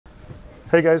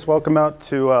Hey guys, welcome out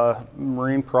to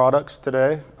Marine Products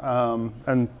today.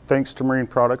 And thanks to Marine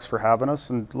Products for having us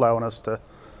and allowing us to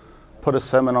put a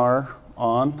seminar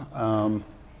on.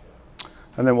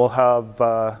 And then we'll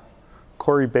have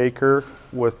Corey Baker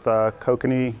with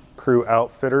Kokanee Co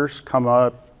Outfitters come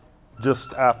up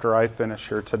just after I finish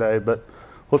here today. But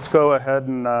let's go ahead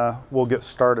and we'll get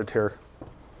started here.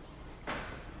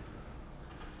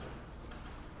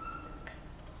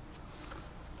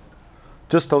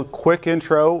 Just a quick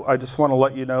intro. I just want to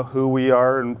let you know who we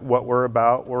are and what we're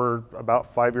about. We're about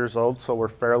 5 years old, so we're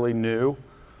fairly new.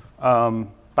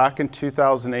 Back in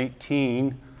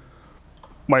 2018,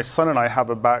 my son and I have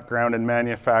a background in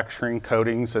manufacturing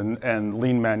coatings and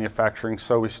lean manufacturing,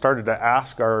 so we started to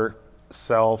ask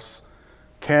ourselves,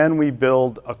 can we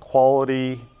build a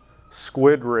quality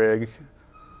squid rig,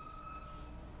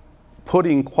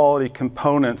 putting quality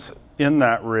components in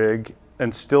that rig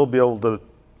and still be able to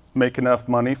make enough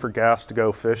money for gas to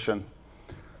go fishing?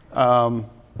 The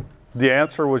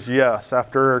answer was yes.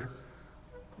 After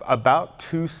about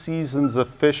 2 seasons of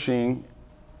fishing,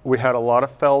 we had a lot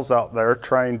of fells out there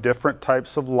trying different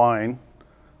types of line.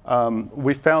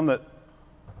 We found that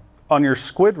on your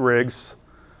squid rigs,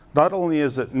 not only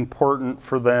is it important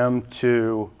for them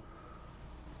to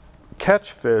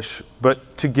catch fish,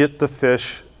 but to get the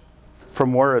fish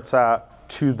from where it's at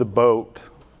to the boat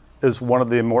is one of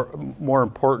the more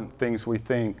important things we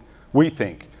think.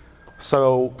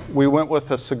 So we went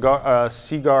with a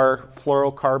Seagar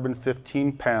fluorocarbon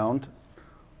 15-pound,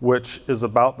 which is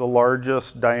about the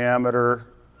largest diameter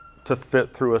to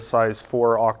fit through a size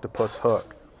 4 octopus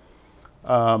hook.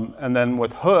 And then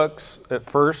with hooks, at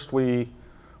first we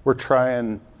were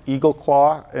trying eagle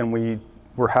claw, and we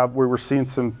were seeing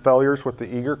some failures with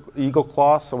the eagle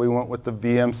claw, so we went with the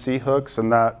VMC hooks,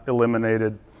 and that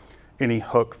eliminated any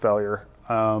hook failure.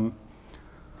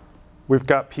 We've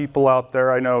got people out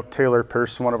there. I know Taylor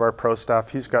Pearson, one of our pro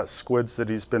staff, he's got squids that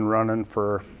he's been running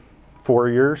for 4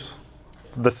 years,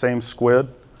 the same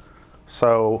squid.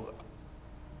 So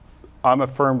I'm a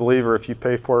firm believer, if you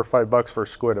pay $4 or $5 for a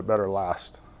squid, it better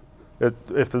last.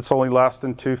 If it's only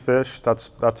lasting 2 fish,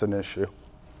 that's an issue.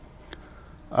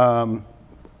 All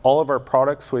of our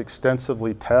products we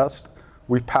extensively test.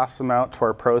 We pass them out to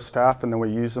our pro staff, and then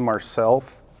we use them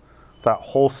ourselves that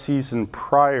whole season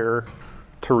prior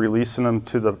to releasing them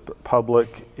to the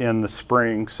public in the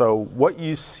spring. So what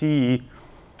you see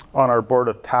on our board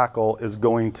of tackle is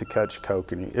going to catch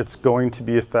kokanee. It's going to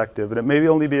be effective, and it may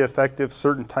only be effective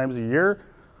certain times a year,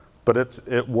 but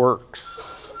it works.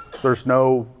 There's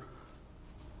no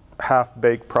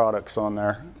half-baked products on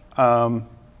there.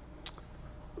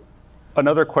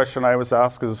 Another question I was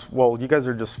asked is, well, you guys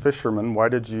are just fishermen. Why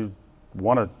did you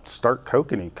want to start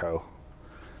Kokanee Co?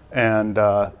 And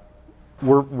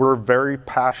we're a very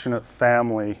passionate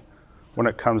family when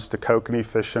it comes to kokanee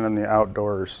fishing in the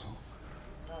outdoors.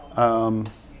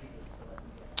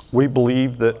 We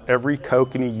believe that every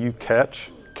kokanee you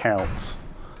catch counts.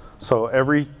 So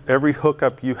every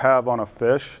hookup you have on a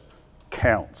fish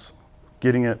counts.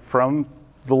 Getting it from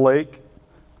the lake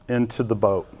into the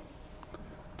boat.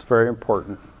 It's very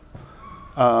important.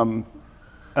 And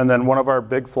then one of our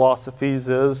big philosophies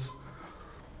is,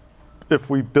 if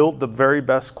we build the very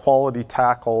best quality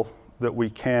tackle that we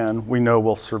can, we know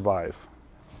we'll survive.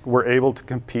 We're able to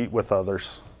compete with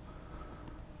others.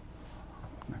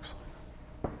 Next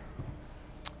slide.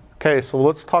 Okay, so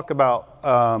let's talk about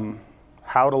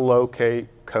how to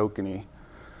locate kokanee.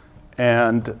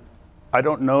 And I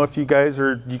don't know if you guys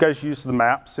use the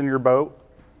maps in your boat?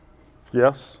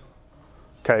 Yes?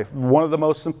 Okay, one of the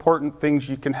most important things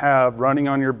you can have running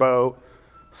on your boat,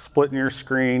 splitting your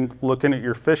screen, looking at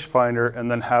your fish finder,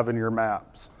 and then having your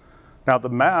maps. Now the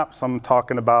maps I'm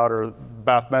talking about are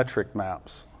bathymetric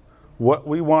maps. What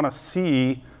we want to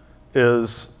see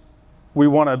is we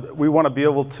want to be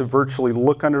able to virtually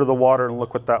look under the water and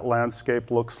look what that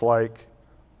landscape looks like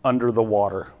under the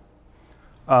water.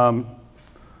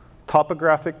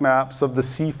 Topographic maps of the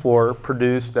seafloor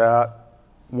produced at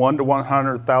 1 to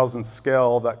 100,000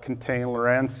 scale that contain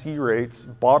land sea rates,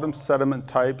 bottom sediment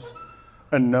types,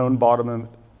 and known bottom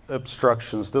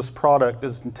obstructions. This product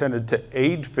is intended to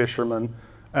aid fishermen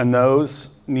and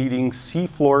those needing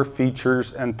seafloor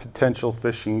features and potential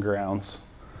fishing grounds.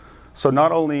 So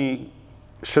not only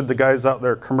should the guys out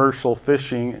there commercial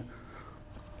fishing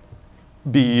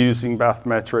be using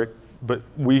bathymetric, but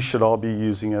we should all be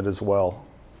using it as well.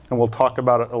 And we'll talk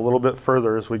about it a little bit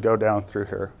further as we go down through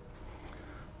here.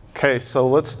 Okay, so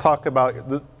let's talk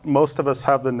about, most of us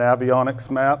have the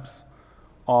Navionics maps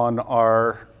on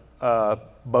our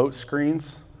boat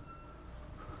screens.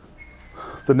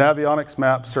 The Navionics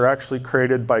maps are actually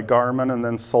created by Garmin and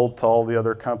then sold to all the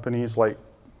other companies like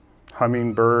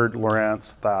Humminbird,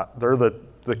 Lowrance, that. They're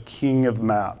the king of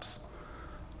maps.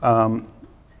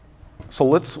 So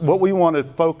what we want to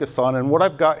focus on, and what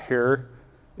I've got here,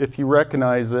 if you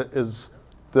recognize it, is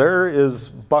there is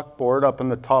buckboard up in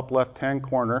the top left-hand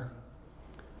corner,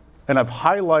 and I've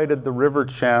highlighted the river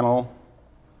channel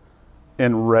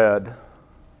in red.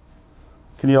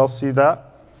 Can you all see that?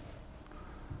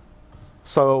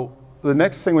 So the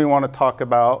next thing we want to talk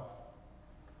about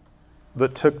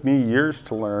that took me years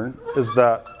to learn is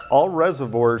that all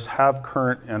reservoirs have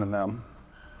current in them.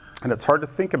 And it's hard to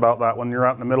think about that when you're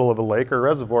out in the middle of a lake or a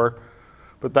reservoir,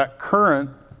 but that current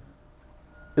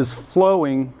is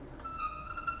flowing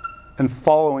and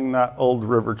following that old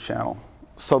river channel.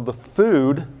 So the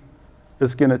food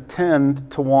is going to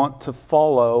tend to want to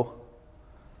follow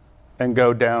and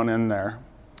go down in there.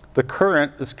 The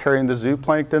current is carrying the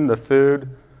zooplankton, the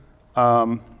food,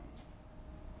 and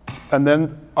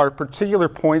then our particular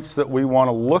points that we want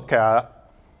to look at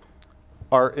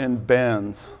are in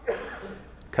bends,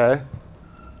 okay?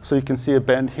 So you can see a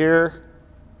bend here,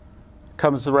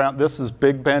 comes around, this is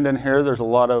Big Bend in here, there's a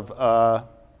lot of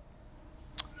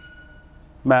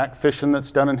mac fishing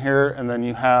that's done in here, and then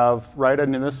you have, right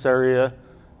in this area,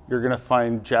 you're gonna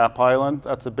find Jap Island,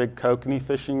 that's a big kokanee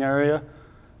fishing area.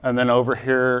 And then over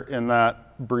here in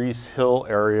that Breeze Hill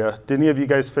area. Did any of you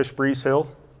guys fish Breeze Hill?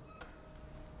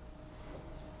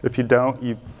 If you don't,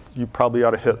 you probably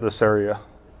ought to hit this area.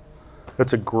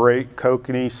 It's a great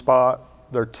kokanee spot.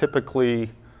 They're typically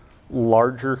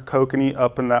larger kokanee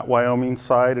up in that Wyoming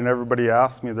side, and everybody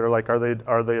asks me, they're like, are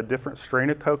they a different strain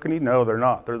of kokanee? No, they're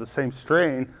not. They're the same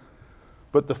strain,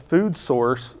 but the food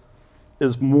source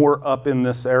is more up in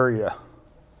this area.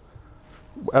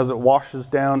 As it washes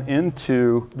down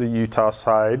into the Utah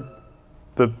side,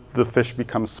 the fish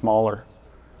become smaller.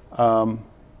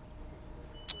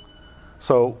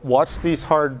 So watch these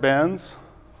hard bends.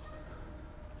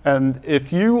 And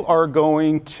if you are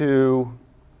going to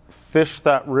fish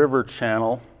that river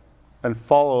channel and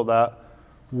follow that,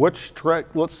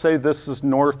 let's say this is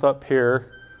north up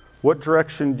here, what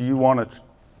direction do you want to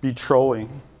be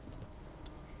trolling?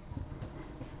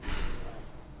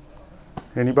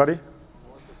 Anybody?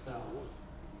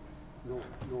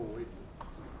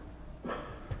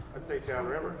 I'd say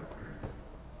downriver.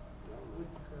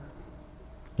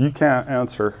 You can't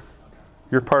answer.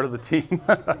 You're part of the team.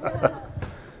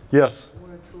 Yes? I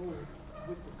want to troll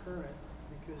with the current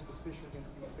because the fish are going to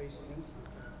be facing into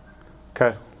the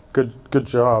current. Okay, good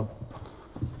job.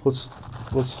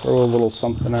 Let's throw a little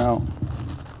something out.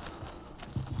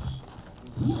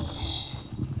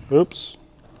 Oops.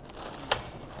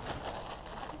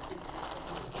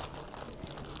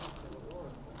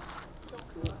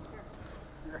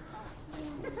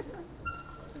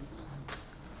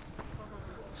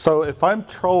 So if I'm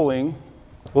trolling,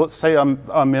 let's say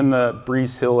I'm in the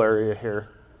Breeze Hill area here,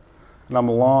 and I'm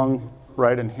along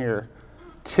right in here.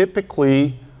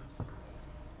 Typically,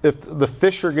 if the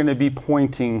fish are going to be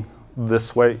pointing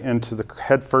this way into the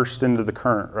head first into the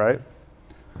current, right?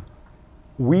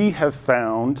 We have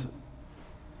found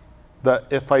that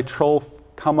if I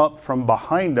come up from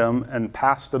behind them and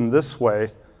past them this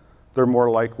way, they're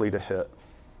more likely to hit.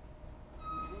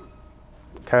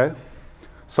 Okay?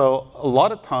 So a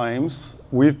lot of times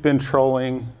we've been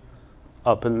trolling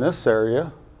up in this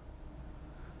area,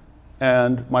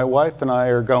 and my wife and I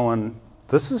are going,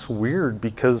 this is weird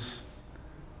because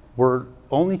we're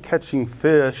only catching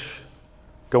fish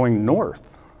going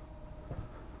north.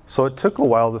 So it took a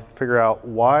while to figure out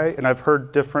why, and I've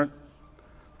heard different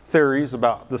theories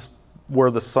about this, where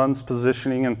the sun's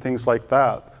positioning and things like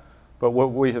that. But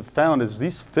what we have found is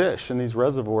these fish in these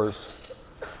reservoirs,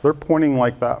 they're pointing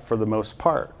like that for the most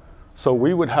part. So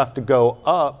we would have to go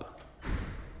up,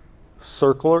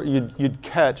 circle, you'd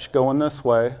catch going this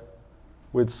way,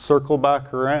 we'd circle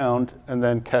back around and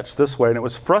then catch this way. And it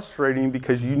was frustrating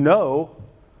because you know,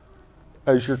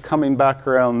 as you're coming back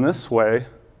around this way,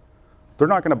 they're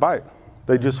not going to bite.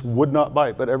 They just would not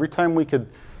bite. But every time we could,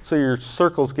 so your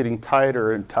circle's getting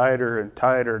tighter and tighter and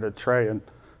tighter to try and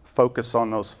focus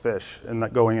on those fish and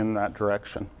that going in that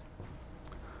direction.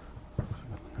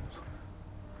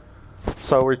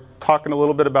 So we're talking a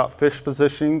little bit about fish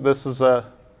positioning. This is a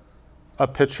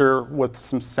picture with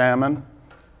some salmon.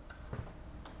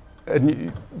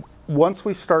 And once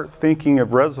we start thinking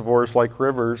of reservoirs like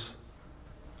rivers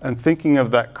and thinking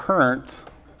of that current,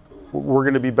 we're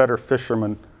going to be better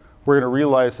fishermen. We're going to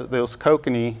realize that those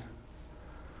kokanee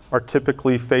are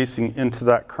typically facing into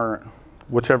that current,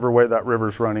 whichever way that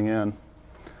river's running in.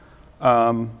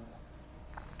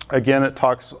 Again, it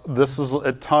talks, this is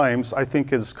at times, I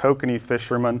think as kokanee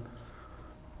fishermen,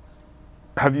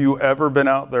 have you ever been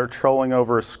out there trolling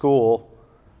over a school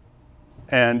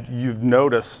and you've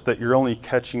noticed that you're only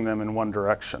catching them in one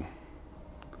direction?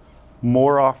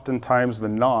 More oftentimes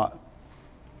than not,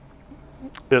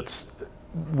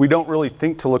 we don't really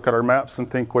think to look at our maps and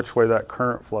think which way that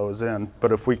current flow is in.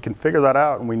 But if we can figure that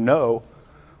out and we know,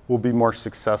 we'll be more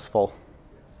successful.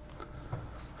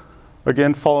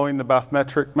 Again, following the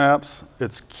bathymetric maps,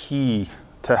 it's key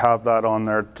to have that on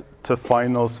there to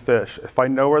find those fish. If I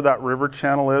know where that river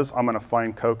channel is, I'm gonna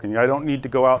find kokanee. I don't need to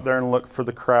go out there and look for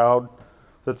the crowd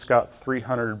that's got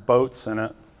 300 boats in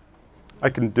it.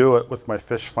 I can do it with my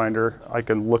fish finder. I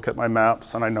can look at my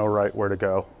maps and I know right where to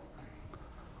go.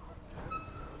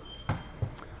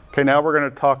 Okay, now we're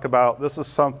gonna talk about, this is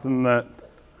something that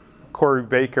Corey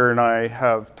Baker and I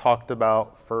have talked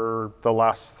about for the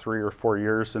last 3 or 4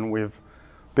 years, and we've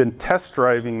been test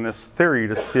driving this theory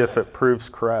to see if it proves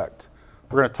correct.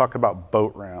 We're going to talk about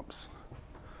boat ramps.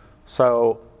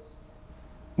 So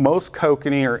most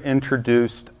kokanee are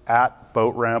introduced at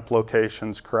boat ramp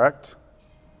locations, correct?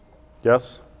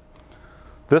 Yes?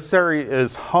 This area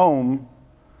is home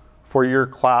for your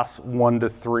class 1 to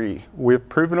 3. We've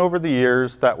proven over the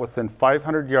years that within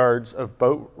 500 yards of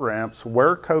boat ramps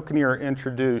where kokanee are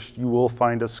introduced, you will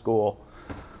find a school.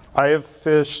 I have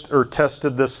fished or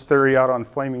tested this theory out on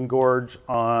Flaming Gorge,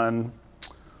 on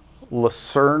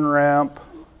Lucerne Ramp,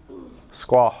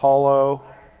 Squaw Hollow,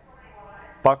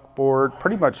 Buckboard,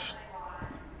 pretty much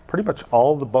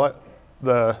all the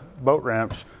boat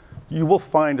ramps. You will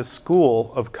find a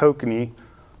school of kokanee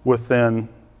within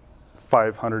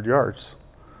 500 yards.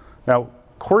 Now,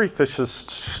 Corey fishes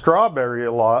strawberry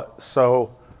a lot,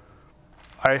 so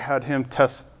I had him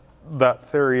test that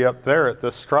theory up there at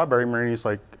this strawberry marine. He's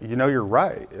like, you know, you're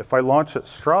right. If I launch at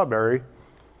strawberry,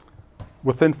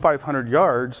 within 500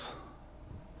 yards,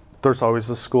 there's always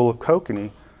a school of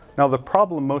kokanee. Now, the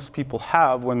problem most people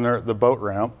have when they're at the boat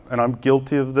ramp, and I'm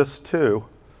guilty of this too,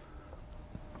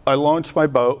 I launch my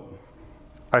boat,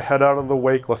 I head out of the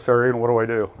wakeless area, and what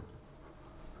do?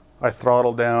 I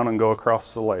throttle down and go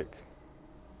across the lake.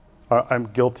 I'm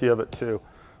guilty of it too.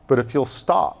 But if you'll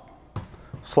stop,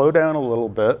 slow down a little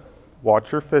bit,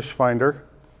 watch your fish finder,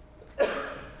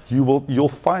 you'll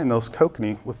find those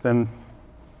kokanee within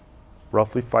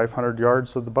roughly 500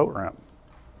 yards of the boat ramp.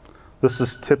 This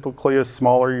is typically a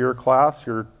smaller year class,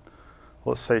 your,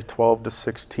 let's say 12 to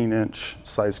 16 inch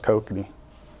size kokanee.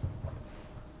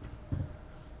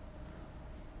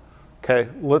 Okay,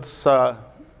 let's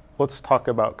talk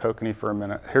about kokanee for a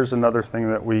minute. Here's another thing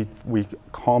that we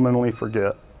commonly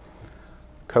forget.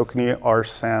 Kokanee are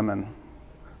salmon.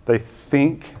 They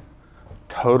think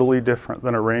totally different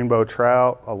than a rainbow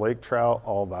trout, a lake trout,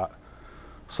 all that.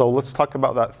 So let's talk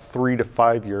about that 3 to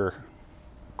 5 year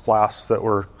class that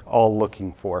we're all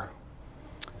looking for.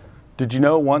 Did you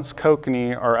know once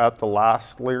kokanee are at the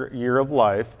last year of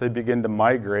life, they begin to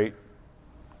migrate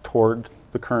toward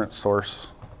the current source?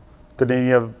 Did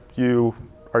any of you,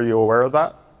 are you aware of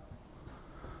that?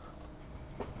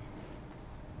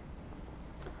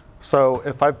 So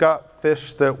if I've got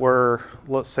fish that were,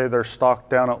 let's say they're stocked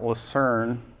down at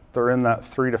Lucerne, they're in that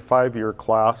 3 to 5 year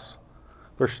class,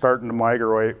 they're starting to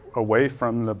migrate away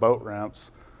from the boat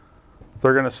ramps.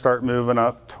 They're going to start moving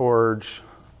up towards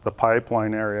the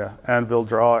pipeline area, Anvil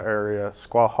Draw area,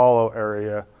 Squaw Hollow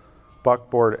area,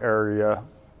 Buckboard area,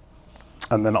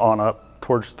 and then on up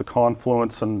towards the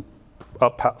confluence and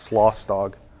up past Lost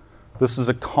Dog. This is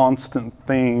a constant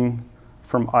thing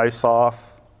from ice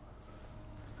off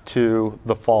to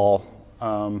the fall.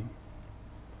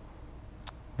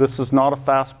 This is not a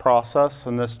fast process,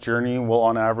 and this journey will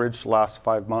on average last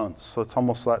 5 months. So it's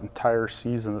almost that entire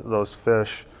season that those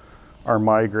fish are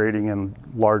migrating in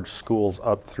large schools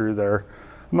up through there.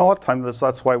 And a lot of times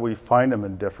that's why we find them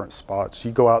in different spots.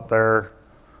 You go out there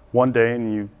one day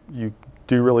and you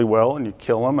do really well and you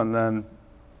kill them, and then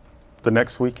the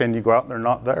next weekend you go out and they're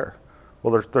not there.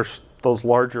 Well, there's those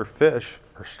larger fish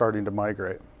are starting to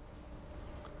migrate.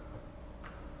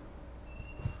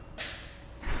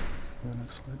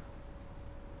 Next slide.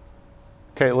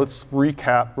 Okay, let's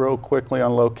recap real quickly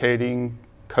on locating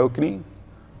kokanee.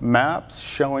 Maps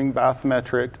showing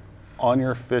bathymetric on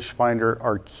your fish finder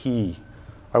are key.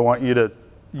 I want you to,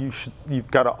 you've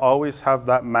got to always have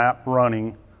that map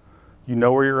running. You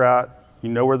know where you're at, you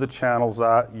know where the channel's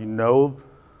at, you know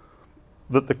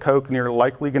that the kokanee are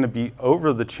likely going to be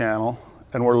over the channel,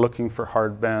 and we're looking for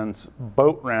hard bends.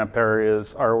 Boat ramp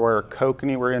areas are where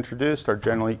kokanee were introduced, are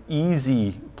generally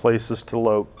easy places to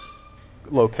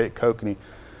locate kokanee.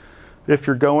 If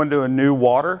you're going to a new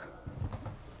water,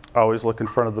 always look in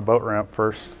front of the boat ramp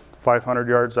first. 500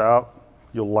 yards out,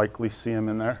 you'll likely see them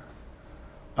in there.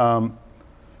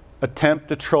 Attempt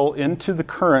to troll into the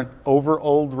current over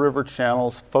old river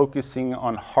channels, focusing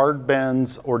on hard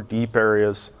bends or deep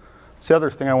areas. That's the other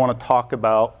thing I want to talk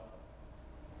about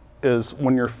is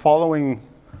when you're following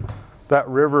that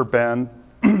river bend,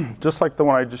 just like the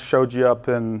one I just showed you up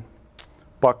in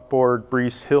Buckboard,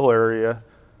 Breese Hill area,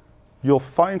 you'll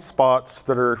find spots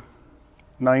that are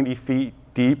 90 feet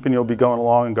deep and you'll be going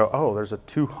along and go, oh, there's a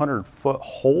 200-foot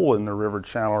hole in the river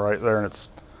channel right there, and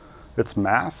it's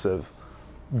massive.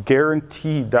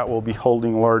 Guaranteed that will be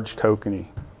holding large kokanee.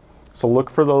 So look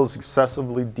for those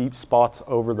excessively deep spots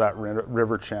over that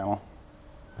river channel.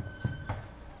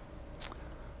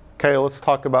 Okay, let's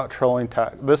talk about trolling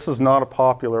tack. This is not a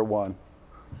popular one.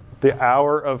 The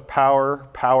hour of power,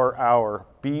 power hour.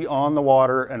 Be on the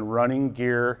water and running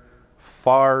gear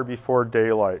far before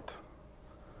daylight.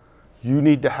 You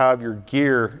need to have your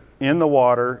gear in the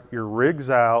water, your rigs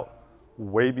out,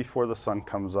 way before the sun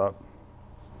comes up.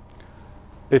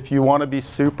 If you want to be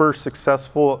super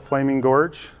successful at Flaming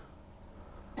Gorge,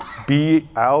 be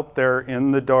out there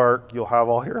in the dark. You'll have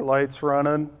all your lights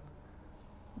running.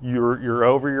 You're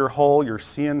over your hole, you're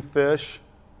seeing fish.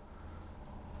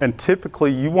 And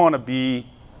typically you want to be,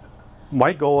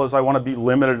 my goal is I want to be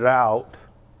limited out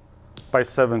by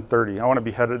 7:30. I want to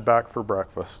be headed back for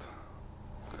breakfast.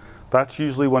 That's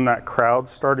usually when that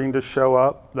crowd's starting to show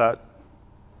up, that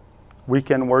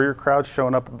weekend warrior crowd's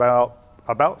showing up about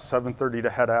 7:30 to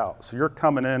head out. So you're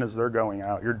coming in as they're going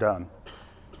out, you're done.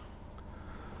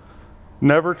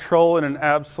 Never troll in an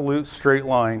absolute straight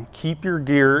line. Keep your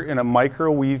gear in a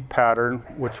microweave pattern,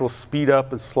 which will speed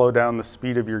up and slow down the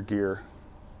speed of your gear.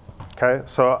 Okay,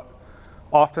 so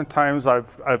oftentimes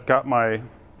I've got my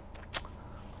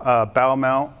bow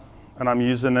mount and I'm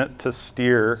using it to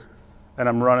steer, and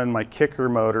I'm running my kicker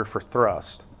motor for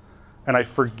thrust. And I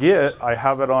forget I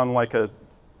have it on like a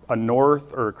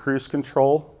north or a cruise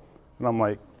control, and I'm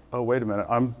like, oh, wait a minute,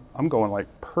 I'm going like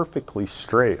perfectly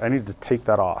straight. I need to take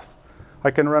that off. I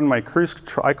can run my cruise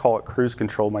control, I call it cruise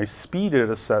control, my speed at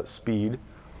a set speed,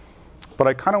 but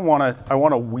I kind of want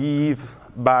to weave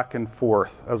back and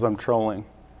forth as I'm trolling.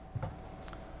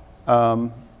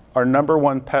 Our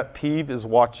 #1 pet peeve is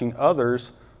watching others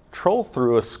troll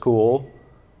through a school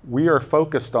we are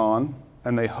focused on,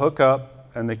 and they hook up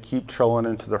and they keep trolling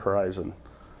into the horizon.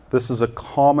 This is a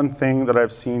common thing that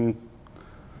I've seen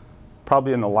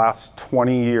probably in the last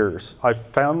 20 years. I've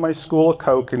found my school of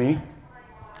kokanee,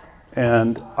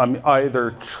 and I'm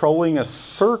either trolling a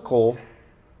circle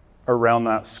around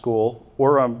that school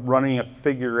or I'm running a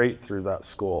figure-8 through that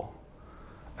school.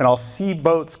 And I'll see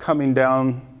boats coming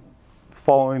down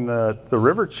following the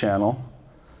river channel,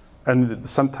 and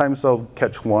sometimes they'll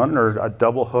catch one or a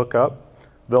double hookup.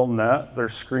 They'll net, they're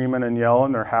screaming and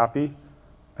yelling, they're happy,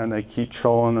 and they keep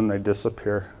trolling and they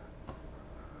disappear.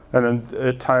 And then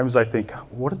at times I think,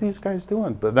 what are these guys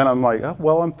doing? But then I'm like, oh,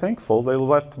 well, I'm thankful they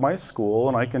left my school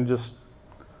and I can just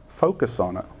focus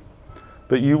on it.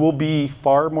 But you will be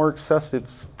far more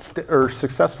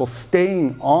successful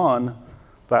staying on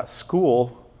that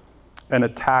school and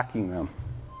attacking them.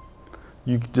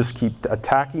 You just keep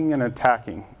attacking and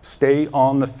attacking. Stay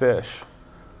on the fish.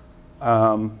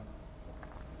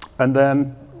 And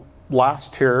then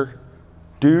last here,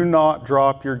 do not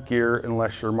drop your gear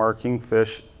unless you're marking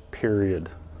fish, period.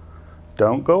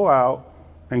 Don't go out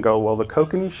and go, well, the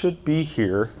kokanee should be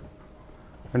here,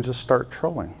 and just start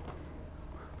trolling.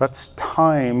 That's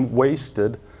time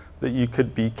wasted that you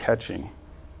could be catching.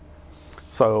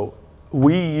 So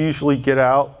we usually get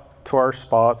out to our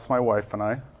spots, my wife and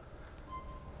I,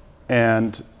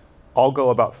 and I'll go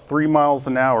about 3 miles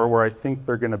an hour where I think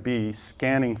they're gonna be,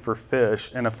 scanning for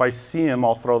fish. And if I see them,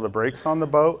 I'll throw the brakes on the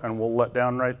boat and we'll let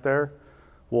down right there.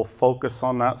 We'll focus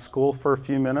on that school for a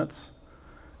few minutes.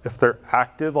 If they're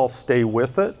active, I'll stay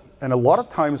with it. And a lot of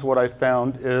times what I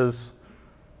found is,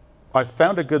 I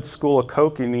found a good school of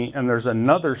kokanee and there's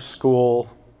another school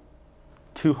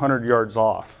 200 yards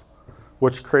off,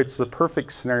 which creates the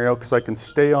perfect scenario because I can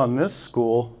stay on this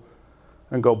school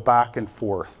and go back and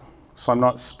forth. So I'm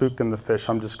not spooking the fish,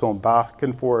 I'm just going back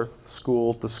and forth,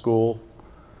 school to school,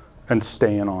 and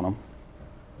staying on them.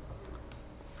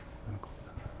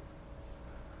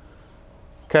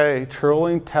 Okay,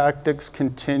 trolling tactics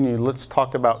continue. Let's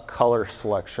talk about color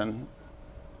selection.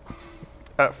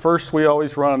 At first, we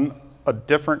always run a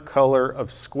different color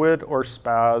of squid or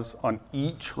spaz on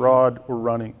each rod we're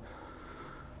running.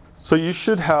 So you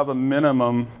should have a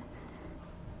minimum,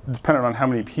 depending on how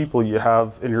many people you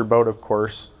have in your boat, of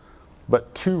course,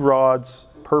 but 2 rods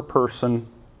per person,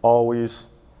 always,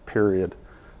 period.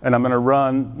 And I'm gonna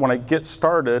run, when I get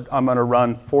started, I'm gonna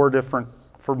run 4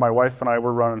 for my wife and I,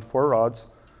 we're running 4 rods.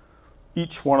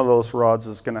 Each one of those rods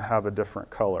is going to have a different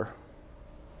color.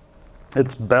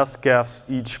 It's best guess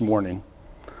each morning.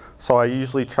 So I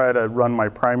usually try to run my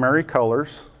primary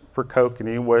colors for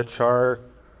kokanee, which are,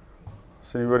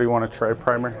 does anybody want to try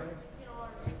primary?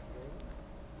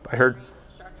 I heard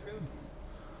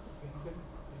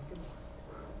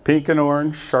pink and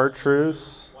orange,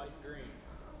 chartreuse. White, green.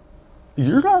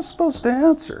 You're not supposed to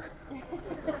answer.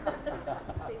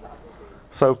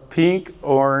 So pink,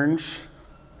 orange,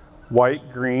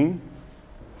 white, green.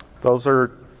 Those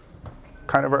are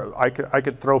kind of, I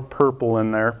could throw purple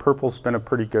in there. Purple's been a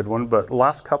pretty good one, but the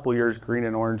last couple of years, green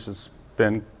and orange has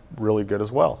been really good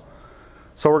as well.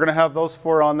 So we're gonna have those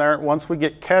 4 on there. Once we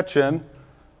get catching,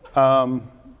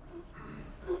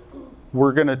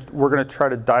 we're gonna try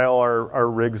to dial our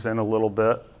rigs in a little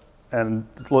bit, and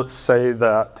let's say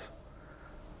that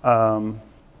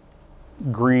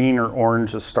green or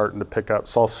orange is starting to pick up.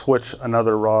 So I'll switch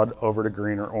another rod over to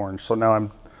green or orange. So now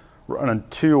I'm running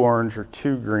 2 orange or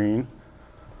 2 green,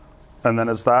 and then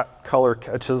as that color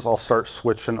catches, I'll start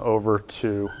switching over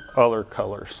to other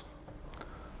colors.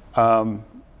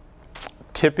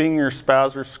 Tipping your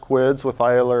spaz or squids with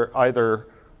either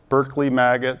Berkeley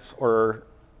maggots, or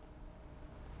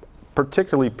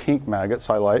particularly pink maggots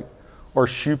I like, or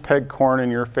shoe peg corn in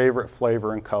your favorite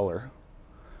flavor and color.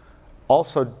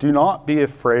 Also, do not be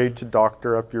afraid to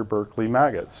doctor up your Berkeley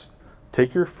maggots.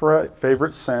 Take your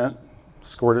favorite scent,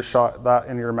 squirt a shot of that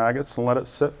in your maggots, and let it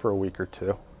sit for a week or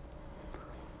 2.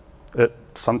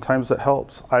 Sometimes it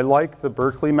helps. I like the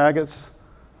Berkeley maggots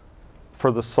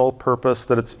for the sole purpose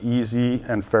that it's easy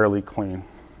and fairly clean.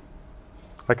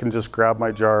 I can just grab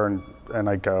my jar and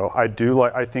I go. I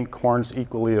think corn's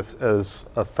equally as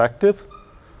effective.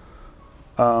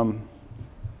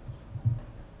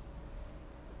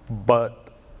 But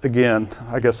again,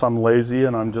 I guess I'm lazy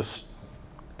and I'm just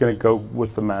gonna go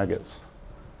with the maggots.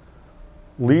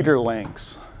 Leader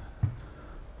lengths.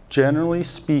 Generally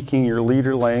speaking, your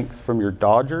leader length from your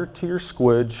dodger to your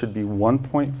squid should be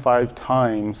 1.5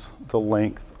 times the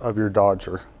length of your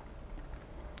dodger.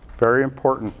 Very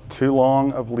important. Too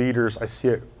long of leaders, I see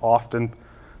it often.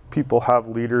 People have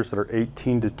leaders that are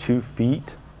 18 to 2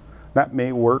 feet. That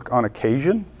may work on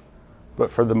occasion, but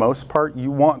for the most part,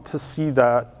 you want to see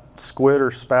that squid or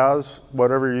spaz,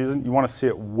 whatever you're using, you want to see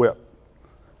it whip.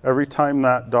 Every time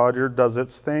that dodger does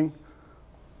its thing,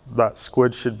 that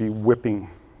squid should be whipping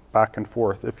back and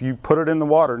forth. If you put it in the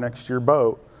water next to your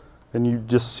boat and you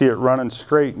just see it running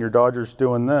straight and your dodger's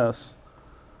doing this,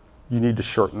 you need to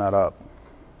shorten that up.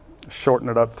 Shorten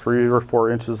it up 3 or 4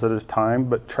 inches at a time,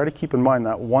 but try to keep in mind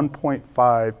that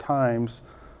 1.5 times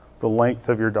the length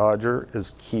of your dodger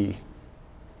is key.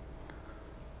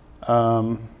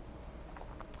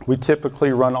 We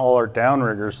typically run all our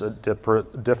downriggers at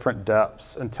different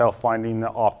depths until finding the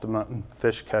optimum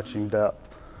fish catching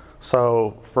depth.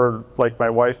 So for like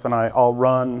my wife and I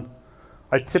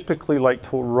typically like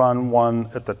to run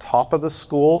one at the top of the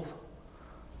school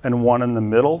and one in the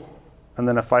middle. And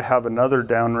then if I have another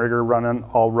downrigger running,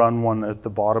 I'll run one at the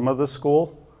bottom of the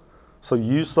school. So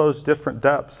use those different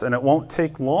depths, and it won't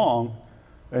take long,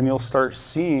 and you'll start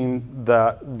seeing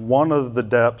that one of the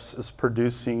depths is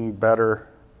producing better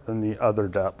than the other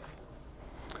depth.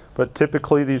 But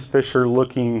typically these fish are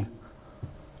looking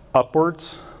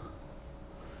upwards.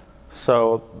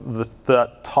 So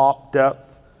that top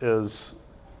depth is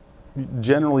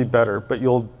generally better, but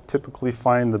you'll typically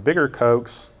find the bigger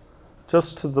cokes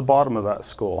just to the bottom of that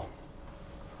school,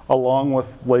 along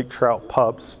with lake trout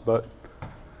pups. But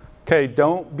okay,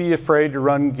 don't be afraid to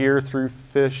run gear through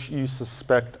fish you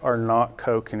suspect are not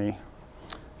kokanee.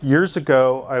 Years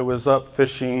ago, I was up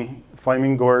fishing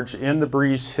Flaming Gorge in the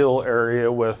Breeze Hill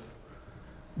area with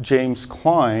James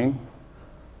Klein,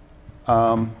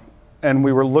 and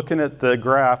we were looking at the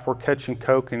graph, we're catching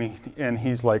kokanee, and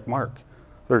he's like, Mark,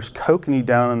 there's kokanee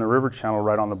down in the river channel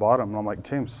right on the bottom. And I'm like,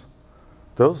 James,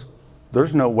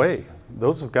 there's no way.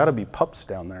 Those have got to be pups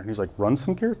down there. And he's like, run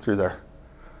some gear through there.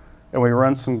 And we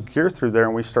run some gear through there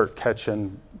and we start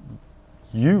catching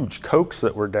huge cokes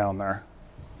that were down there.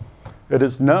 It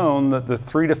is known that the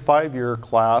 3 to 5 year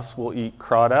class will eat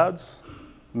crawdads,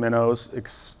 minnows,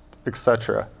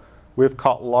 etc. We have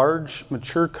caught large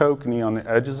mature kokanee on the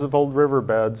edges of old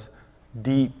riverbeds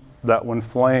deep that when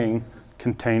flaying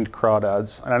contained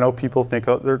crawdads. And I know people think,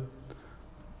 oh,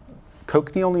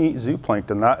 kokanee only eat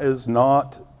zooplankton. That is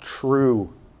not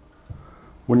true.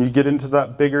 When you get into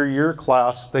that bigger year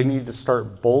class, they need to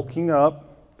start bulking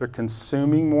up, they're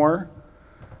consuming more,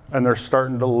 and they're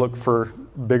starting to look for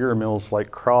bigger meals like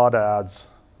crawdads,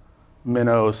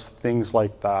 minnows, things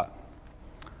like that.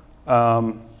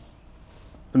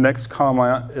 The next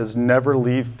comment is never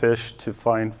leave fish to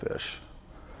find fish.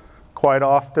 Quite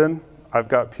often, I've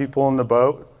got people in the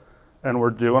boat and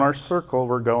we're doing our circle,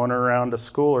 we're going around a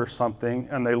school or something,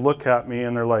 and they look at me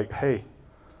and they're like, hey,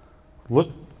 look,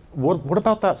 what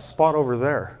about that spot over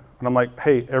there? And I'm like,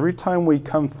 hey, every time we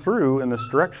come through in this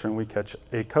direction, we catch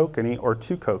a kokanee or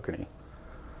 2 kokanee.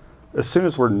 As soon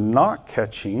as we're not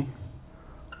catching,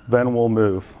 then we'll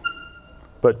move.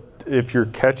 But if you're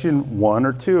catching 1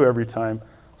 or 2 every time,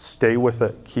 stay with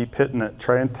it, keep hitting it.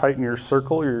 Try and tighten your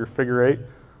circle or your figure 8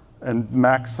 and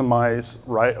maximize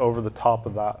right over the top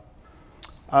of that.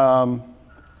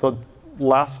 The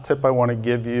last tip I want to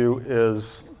give you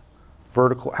is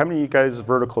vertical. How many of you guys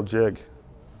vertical jig?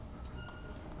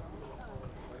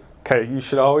 Okay, you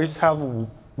should always have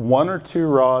 1 or 2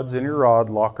 rods in your rod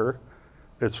locker.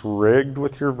 It's rigged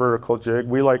with your vertical jig.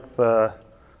 We like the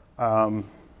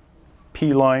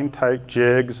P-line type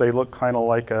jigs. They look kind of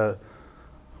like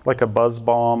a buzz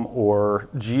bomb or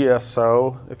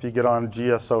GSO. If you get on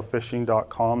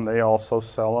gsofishing.com, they also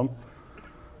sell them.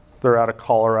 They're out of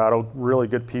Colorado, really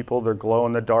good people. They're glow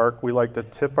in the dark. We like to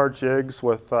tip our jigs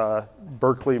with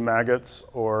Berkeley maggots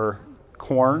or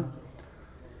corn.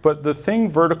 But the thing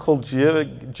vertical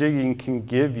jigging can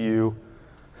give you,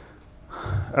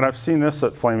 and I've seen this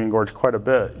at Flaming Gorge quite a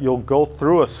bit, you'll go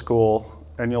through a school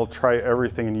and you'll try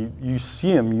everything and you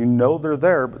see them, you know they're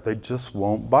there, but they just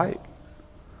won't bite.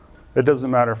 It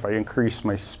doesn't matter if I increase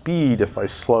my speed, if I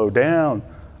slow down,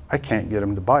 I can't get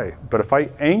them to bite. But if I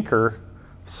anchor,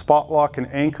 spot lock and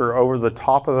anchor over the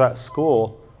top of that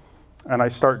school and I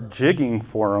start jigging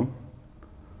for them,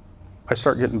 I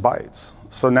start getting bites.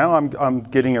 So now I'm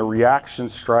getting a reaction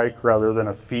strike rather than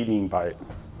a feeding bite.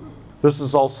 This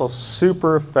is also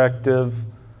super effective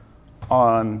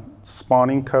on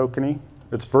spawning kokanee.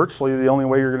 It's virtually the only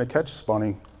way you're going to catch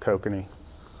spawning kokanee.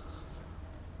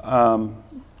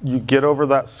 You get over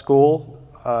that school.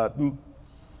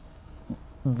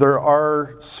 There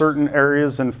are certain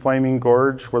areas in Flaming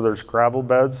Gorge where there's gravel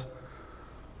beds,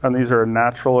 and these are a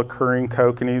natural occurring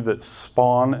kokanee that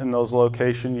spawn in those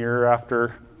locations year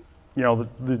after, you know,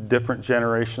 the different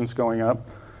generations going up.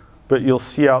 But you'll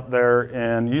see out there,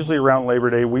 and usually around Labor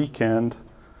Day weekend,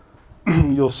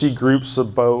 you'll see groups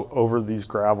of boat over these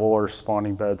gravel or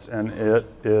spawning beds, and it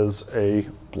is a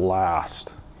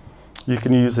blast. You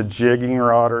can use a jigging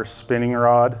rod or a spinning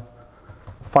rod,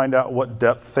 find out what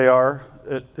depth they are.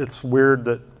 It's weird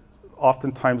that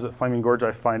oftentimes at Flaming Gorge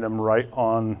I find them right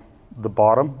on the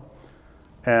bottom,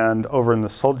 and over in the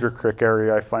Soldier Creek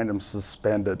area I find them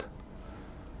suspended.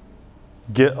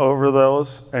 Get over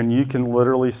those and you can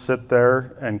literally sit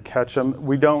there and catch them.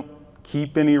 We don't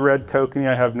keep any red kokanee.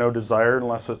 I have no desire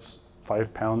unless it's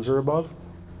 5 pounds or above.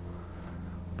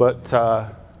 But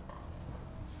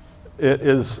it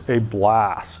is a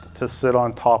blast to sit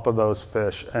on top of those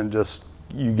fish and just,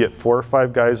 you get 4 or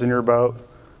 5 guys in your boat,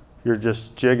 you're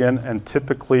just jigging, and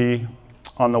typically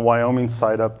on the Wyoming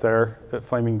side up there at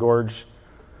Flaming Gorge,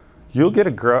 you'll get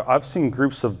I've seen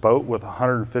groups of boat with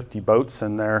 150 boats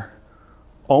in there,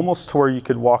 almost to where you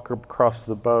could walk across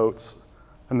the boats.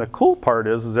 And the cool part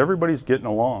is everybody's getting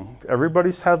along.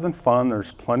 Everybody's having fun.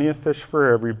 There's plenty of fish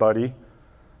for everybody.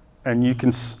 And you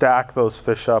can stack those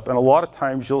fish up. And a lot of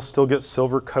times you'll still get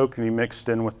silver kokanee mixed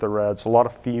in with the reds. A lot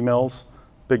of females,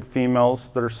 big females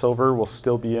that are silver will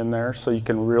still be in there. So you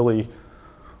can really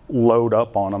load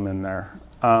up on them in there.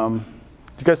 Do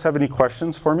you guys have any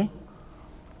questions for me?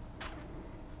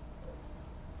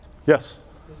 Yes?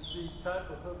 Is the type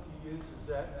of hook you use, is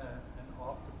that an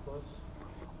octopus?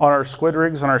 On our squid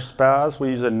rigs and our spaz, we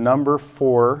use a number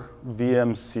 4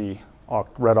 VMC,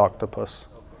 red octopus.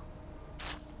 Okay.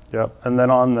 Yep, and then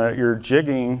on your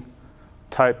jigging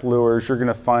type lures, you're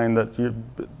gonna find that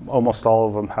almost all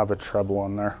of them have a treble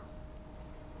on there.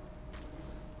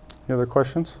 Any other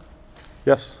questions?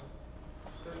 Yes?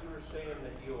 So you were saying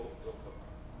that you'll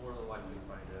more than likely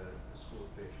find a school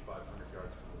of fish 500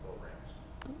 yards from the boat ramps.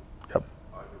 Yep.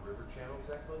 Are the river channels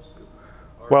that close to?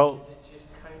 Or Well, is it just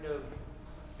kind of...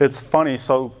 it's funny.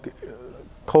 So,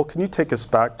 Cole, can you take us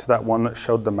back to that one that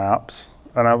showed the maps?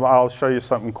 And I'll show you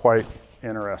something quite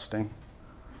interesting.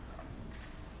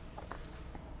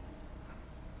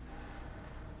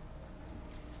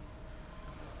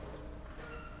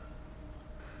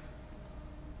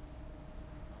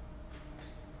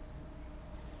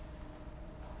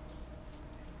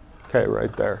 Okay,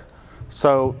 right there.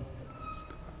 So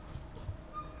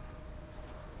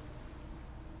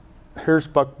here's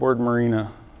Buckboard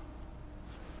Marina.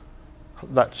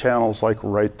 That channel's like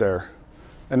right there.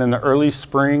 And in the early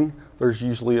spring, there's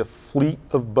usually a fleet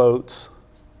of boats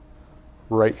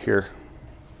right here.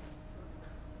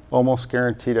 Almost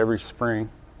guaranteed every spring.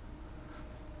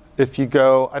 if you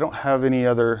go, I don't have any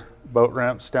other boat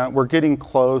ramps down. We're getting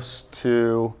close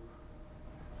to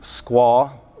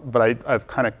Squaw, but I've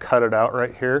kind of cut it out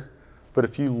right here. But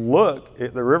if you look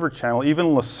at the river channel,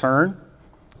 even Lucerne,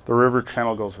 the river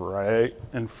channel goes right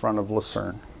in front of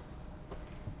Lucerne.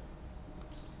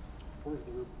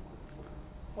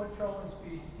 What trolling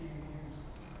speed do you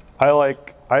use?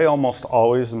 I almost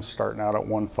always am starting out at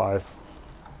 1.5. 1.5?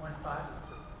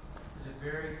 Does it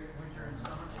vary winter and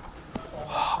summer?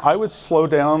 I would slow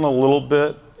down a little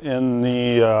bit in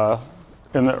the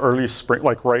early spring,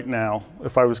 like right now.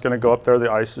 If I was going to go up there,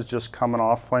 the ice is just coming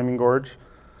off Flaming Gorge.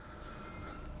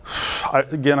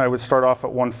 Again, I would start off at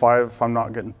 1.5. If I'm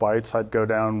not getting bites, I'd go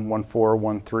down 1.4,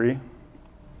 1.3.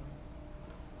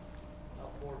 How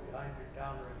far behind your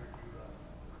downrigger do you run?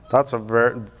 That's a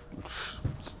very,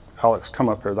 Alex, come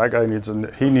up here. That guy needs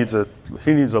he needs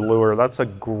a lure. That's a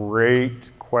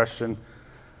great question.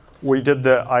 We did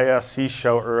the ISC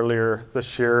show earlier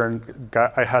this year, and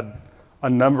I had a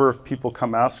number of people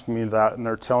come asking me that, and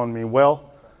they're telling me,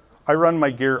 well, I run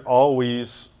my gear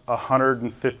always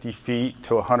 150 feet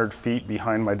to 100 feet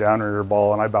behind my downrigger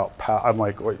ball, and I'm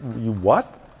like, wait, you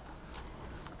what?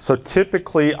 So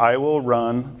typically I will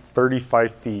run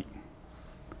 35 feet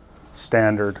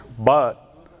standard,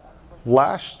 but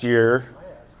last year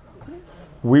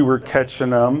we were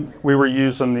catching them. We were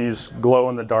using these glow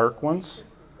in the dark ones.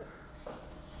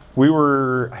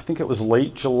 I think it was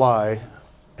late July,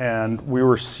 and we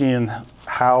were seeing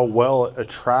how well it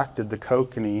attracted the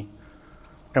kokanee,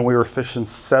 and we were fishing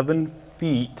 7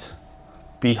 feet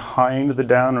behind the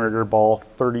downrigger ball,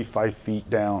 35 feet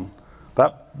down.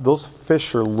 Those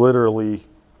fish are literally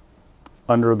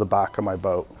under the back of my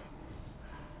boat.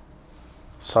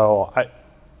 So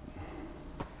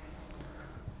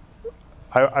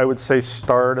I would say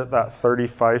start at that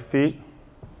 35 feet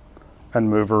and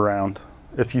move around.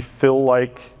 If you feel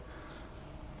like,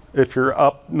 if you're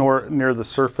up near the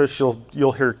surface,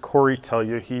 you'll hear Corey tell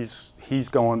you he's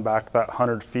going back that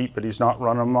 100 feet, but he's not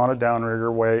running them on a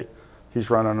downrigger weight. He's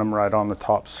running them right on the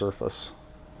top surface.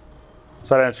 Does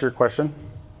that answer your question?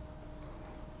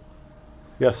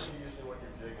 Yes. What are you using when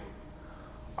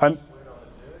you're jigging?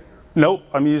 Nope,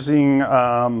 I'm using,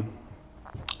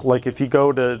 like if you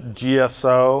go to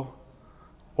GSO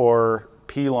or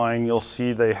P-Line, you'll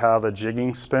see they have a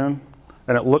jigging spoon,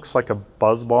 and it looks like a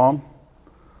buzz bomb,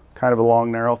 kind of a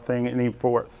long, narrow thing. Any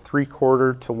for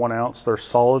 3/4 to 1 ounce, they're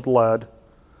solid lead.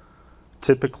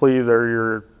 Typically, they're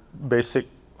your basic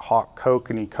hawk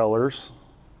kokanee colors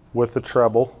with the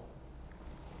treble.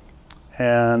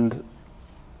 And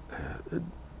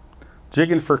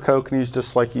jigging for kokanee is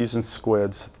just like using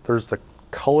squids. There's the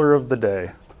color of the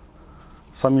day.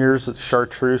 Some years it's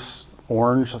chartreuse,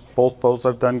 orange. Both those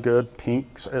I've done good. Pink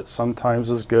at sometimes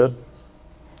is good.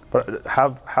 But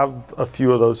have a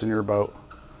few of those in your boat.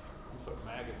 You put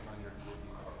maggots on your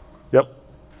jigging.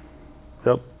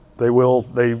 Yep. They will.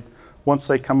 Once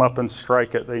they come up and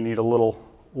strike it, they need a little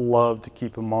love to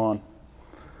keep them on.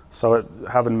 So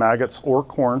having maggots or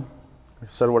corn, I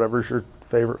said whatever's your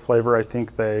favorite flavor, I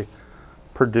think they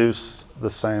produce the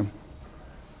same.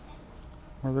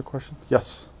 Other question?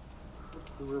 Yes.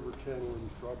 What's the river channel in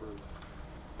Strawberry?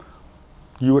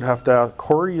 You would have to.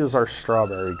 Corey is our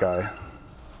strawberry guy.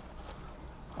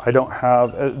 I don't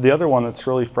have the other one that's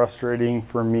really frustrating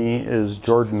for me is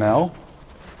Jordanelle,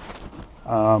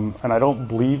 and I don't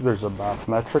believe there's a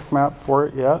bathymetric map for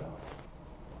it yet.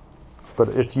 But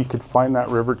if you could find that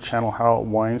river channel, how it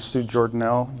winds through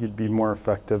Jordanelle, you'd be more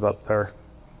effective up there.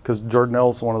 Because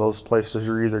Jordanelle is one of those places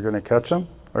you're either going to catch them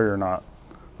or you're not.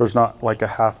 There's not like a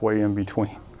halfway in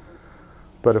between.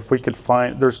 But if we could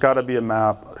find, there's got to be a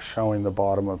map showing the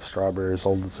bottom of Strawberry, as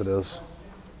old as it is.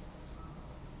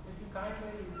 If you kindly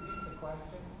repeat the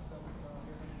questions.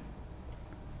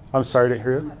 I'm sorry to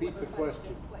hear it. Repeat the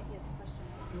question. What his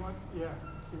question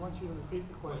was. He wants you to repeat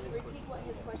the question. Repeat what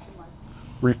his question was.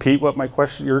 Repeat what my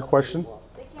question, your question?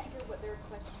 They can't hear what their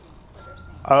question, what they're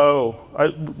saying.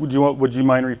 Oh, would you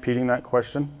mind repeating that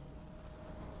question?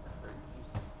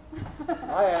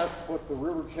 I asked what the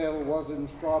river channel was in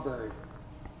Strawberry.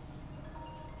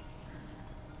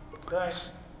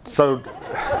 Thanks. So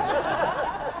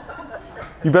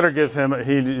you better give him,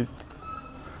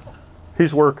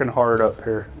 he's working hard up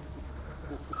here.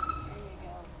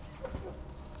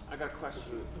 I got a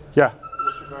question. Yeah.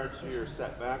 With regard to your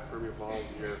setback from your ball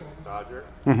to your dodger,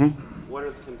 what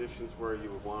are the conditions where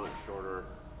you would want it shorter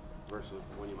versus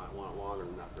when you might want it longer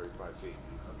than that 35 feet?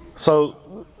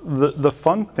 So the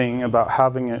fun thing about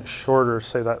having it shorter,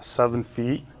 say that 7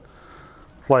 feet,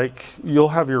 like you'll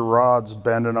have your rods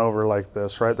bending over like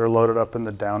this, right? They're loaded up in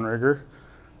the downrigger.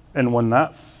 And when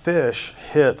that fish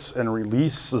hits and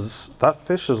releases, that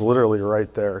fish is literally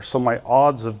right there. So my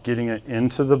odds of getting it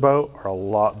into the boat are a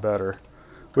lot better.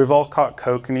 We've all caught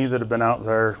kokanee that have been out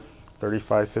there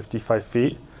 35, 55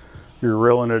 feet. You're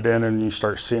reeling it in and you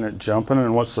start seeing it jumping,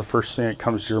 and what's the first thing that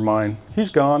comes to your mind?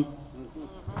 He's gone.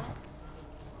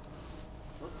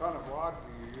 What kind of rod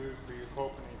do you use for your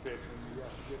kokanee fishing? You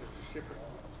have to get it to ship it.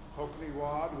 Kokanee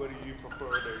rod, what do you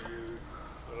prefer to use?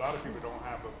 A lot of people don't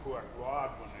have a correct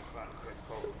rod when they try to catch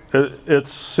kokanee.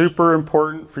 It's super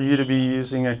important for you to be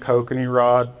using a kokanee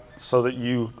rod so that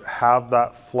you have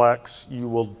that flex. You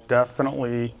will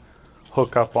definitely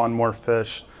hook up on more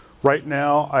fish. Right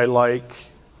now,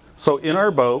 so in our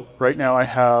boat, right now I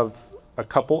have a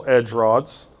couple edge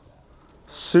rods,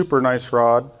 super nice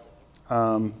rod.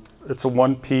 It's a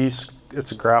one piece,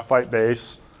 it's a graphite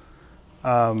base.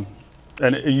 And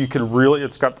you can really,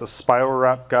 it's got the spiral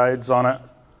wrap guides on it.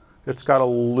 It's got a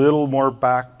little more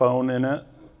backbone in it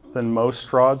than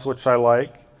most rods, which I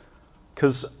like.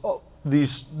 Because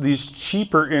these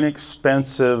cheaper,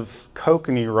 inexpensive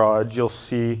kokanee rods, you'll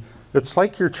see, it's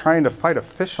like you're trying to fight a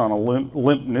fish on a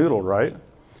limp noodle, right?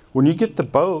 When you get the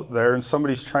boat there and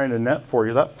somebody's trying to net for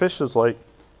you, that fish is like,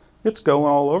 it's going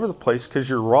all over the place because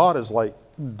your rod is like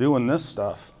doing this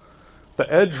stuff.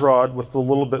 The edge rod with a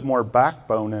little bit more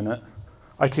backbone in it,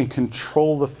 I can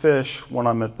control the fish when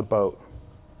I'm at the boat.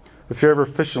 If you're ever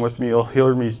fishing with me, you'll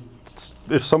hear me,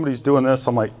 if somebody's doing this,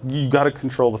 I'm like, you got to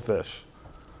control the fish.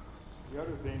 The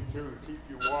other thing too, keep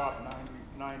your rod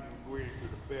 90 degrees to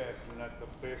the fish and let the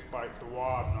fish bite the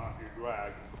rod, not your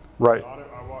drag. Right.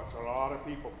 I watch a lot of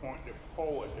people point their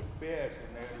pole at the fish,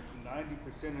 and then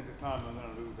 90% of the time they're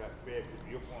going to lose that fish if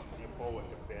you're pointing your pole at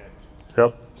the fish.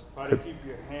 Yep. Try to keep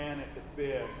your hand at the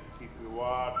fish, keep your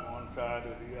rod one side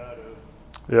or the other.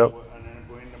 Yep. And then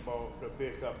bring the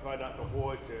fish up. Try not to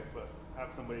hoist it, but have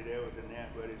somebody there with the net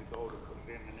ready to go to put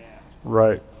it in the net.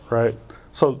 Right, right.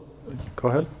 So, go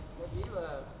ahead. Have you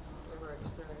ever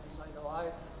experienced, like a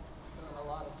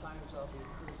lot of times I'll be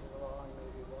cruising along,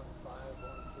 maybe 1.5,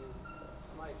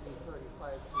 1.2, might be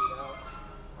 35 feet out,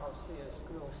 I'll see a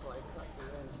squeal slide cut the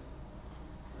engine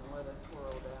and let it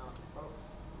twirl down.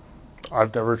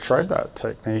 I've never tried that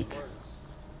technique.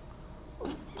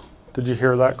 Did you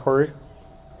hear that, Corey?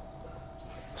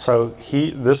 So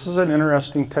this is an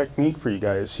interesting technique for you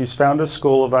guys. He's found a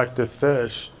school of active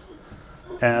fish,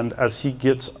 and as he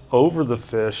gets over the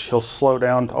fish, he'll slow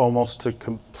down to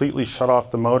completely shut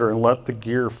off the motor and let the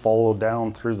gear follow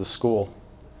down through the school.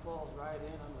 It falls right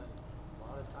in them, and a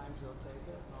lot of times they'll take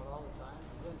it, not all the time,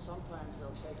 and then sometimes they'll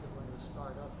take it when you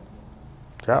start up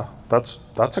again.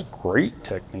 Yeah, that's a great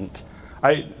technique.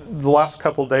 The last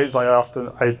couple of days,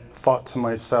 I thought to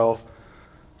myself,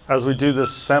 as we do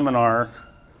this seminar,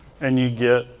 and you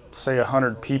get, say,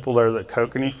 100 people there that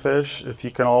kokanee fish, if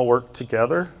you can all work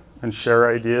together and share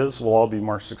ideas, we'll all be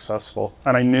more successful.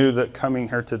 And I knew that coming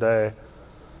here today,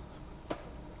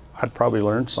 I'd probably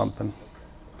learn something.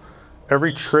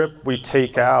 Every trip we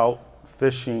take out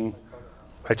fishing,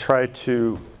 I try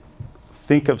to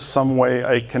think of some way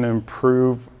I can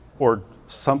improve or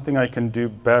something I can do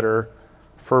better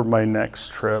for my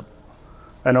next trip.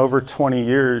 And over 20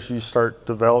 years, you start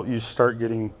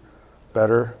getting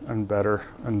better and better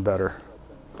and better.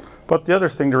 But the other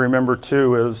thing to remember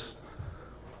too is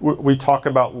we talk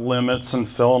about limits and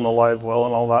filling the live well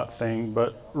and all that thing,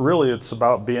 but really it's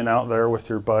about being out there with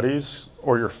your buddies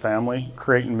or your family,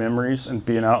 creating memories and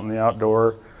being out in the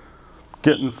outdoor,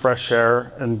 getting fresh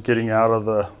air and getting out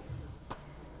of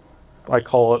I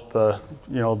call it the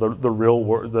real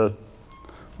world,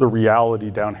 the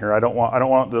reality down here. I don't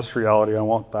want this reality. I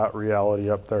want that reality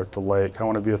up there at the lake. I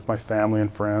want to be with my family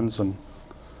and friends. And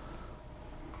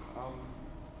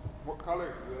what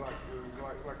color do you like? Do you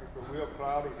like it's a real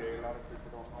cloudy day? A lot of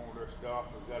people don't know their stuff.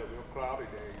 We've got a real cloudy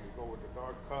day. You go with the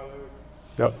dark colors.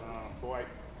 yep, Bright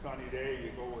sunny day.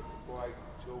 You go with the bright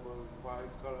silver and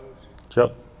white colors.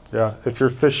 yep, yeah. If you're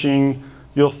fishing,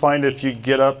 you'll find if you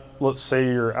get up, let's say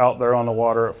you're out there on the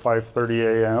water at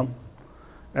 5:30 a.m.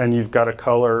 and you've got a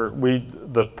color,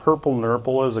 the purple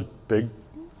nurple is a big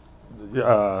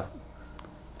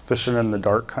fishing in the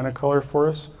dark kind of color for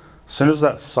us. As soon as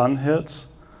that sun hits,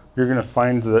 you're going to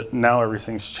find that now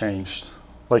everything's changed.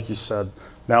 Like you said,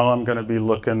 now I'm going to be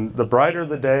looking, the brighter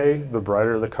the day, the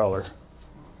brighter the color.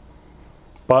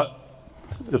 But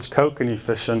it's kokanee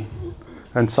fishing,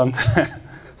 and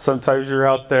sometimes you're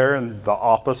out there and the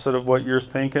opposite of what you're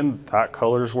thinking, that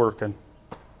color's working.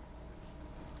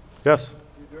 Yes? Do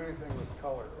you do anything with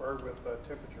color or with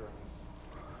temperature?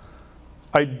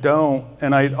 I don't,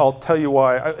 and I'll tell you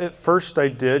why. At first I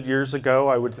did years ago.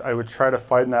 I would try to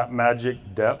find that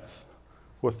magic depth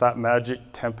with that magic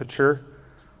temperature.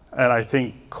 And I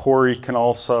think Corey can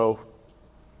also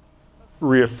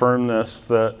reaffirm this,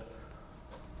 that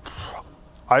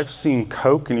I've seen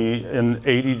kokanee in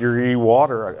 80-degree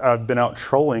water. I've been out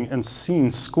trolling and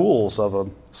seen schools of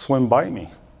them swim by me.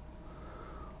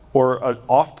 Or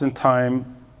oftentimes,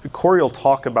 Corey will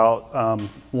talk about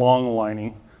long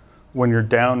lining when you're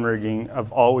down rigging,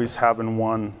 of always having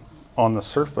one on the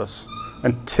surface.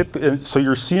 And so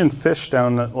you're seeing fish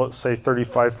down at, let's say,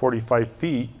 35, 45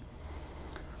 feet,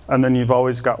 and then you've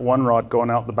always got one rod going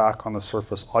out the back on the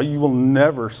surface. You will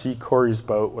never see Corey's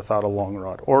boat without a long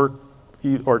rod, or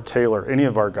Taylor, any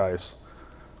of our guys.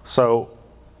 So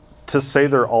to say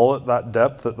they're all at that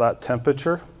depth, at that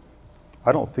temperature,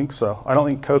 I don't think so. I don't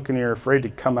think kokanee are afraid to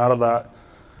come out of that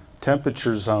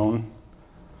temperature zone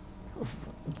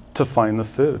to find the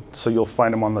food. So you'll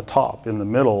find them on the top, in the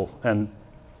middle, and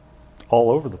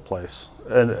all over the place.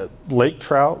 And lake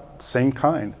trout, same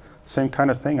kind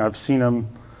of thing. I've seen them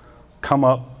come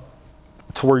up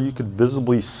to where you could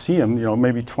visibly see them, you know,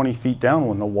 maybe 20 feet down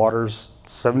when the water's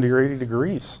 70 or 80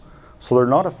 degrees. So they're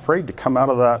not afraid to come out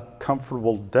of that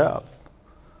comfortable depth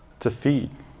to feed.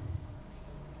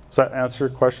 Does that answer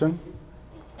your question?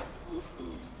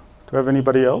 Do I have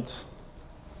anybody else?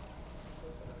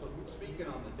 So speaking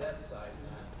on the depth side,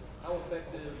 how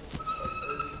effective, like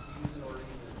early season or even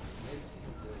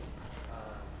mid-season,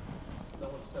 no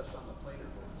one's touched on the planer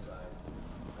board side.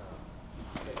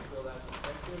 Do you guys feel that's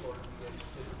effective, or do you guys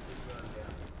typically run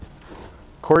down?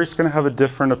 Corey's going to have a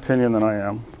different opinion than I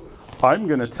am. I'm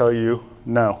going to tell you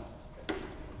no.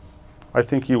 I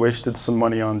think you wasted some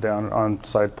money on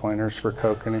side planers for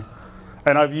kokanee.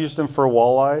 And I've used them for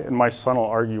walleye, and my son will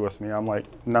argue with me. I'm like,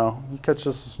 no, you catch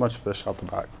just as much fish out the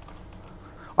back.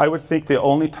 I would think the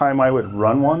only time I would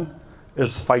run one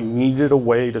is if I needed a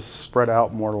way to spread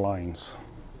out more lines.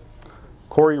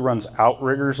 Corey runs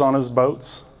outriggers on his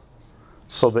boats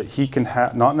so that he can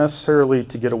have, not necessarily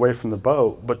to get away from the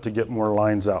boat, but to get more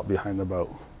lines out behind the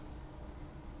boat.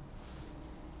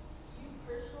 You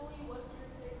personally, what's your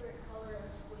favorite color of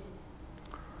squid?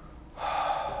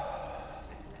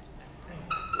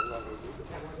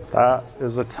 That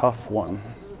is a tough one.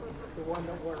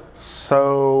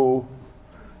 So,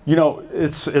 you know,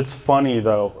 it's funny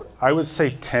though. I would say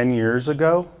 10 years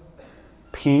ago,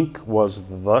 pink was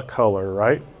the color,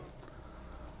 right?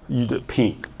 You did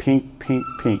pink, pink, pink,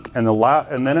 pink, and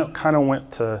then it kind of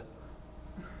went to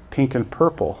pink and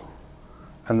purple,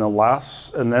 and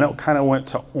then it kind of went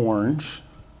to orange,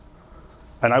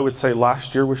 and I would say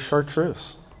last year was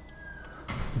chartreuse.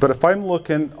 But if I'm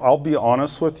looking, I'll be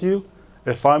honest with you,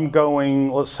 if I'm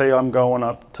going, let's say I'm going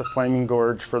up to Flaming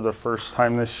Gorge for the first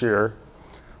time this year,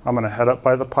 I'm going to head up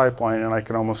by the pipeline, and I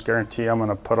can almost guarantee I'm going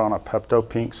to put on a Pepto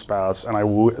Pink Spaz, and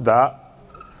that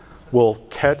will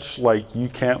catch like you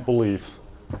can't believe.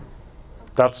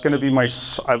 That's going to be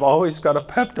I've always got a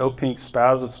Pepto Pink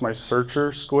Spaz. It's my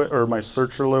searcher squid, or my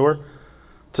searcher lure,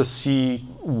 to see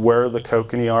where the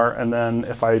kokanee are, and then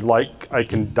if I like, I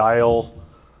can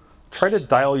try to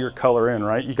dial your color in,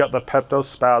 right? You got the Pepto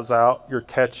Spaz out, you're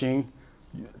catching.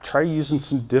 Try using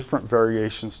some different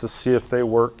variations to see if they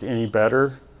work any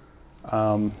better.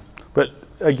 But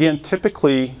again,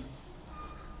 typically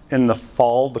in the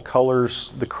fall, the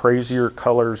crazier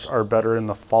colors are better in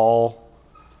the fall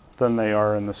than they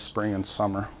are in the spring and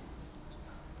summer.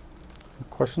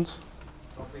 Questions?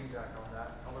 Jumping back on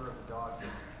that, color of the Dodger,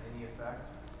 any effect?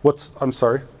 I'm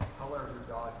sorry? Color of your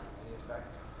Dodger, any effect?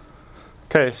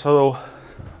 Okay, so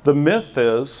the myth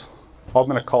is, I'm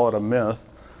going to call it a myth,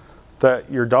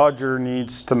 that your Dodger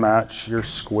needs to match your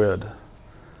squid.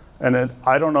 And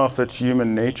I don't know if it's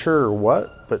human nature or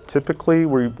what, but typically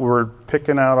we're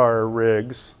picking out our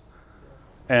rigs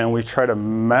and we try to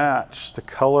match the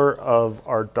color of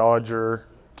our Dodger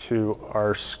to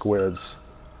our squids.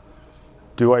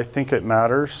 Do I think it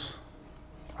matters?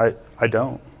 I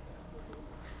don't.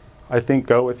 I think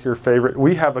go with your favorite.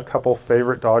 We have a couple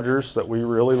favorite Dodgers that we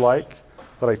really like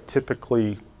that I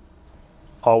typically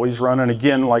always run. And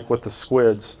again, like with the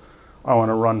squids, I want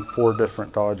to run 4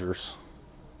 different Dodgers.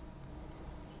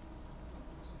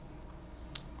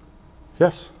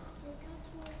 Yes? Do you catch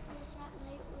more fish at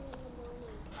night or in the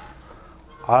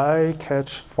morning? I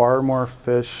catch far more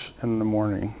fish in the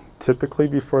morning, typically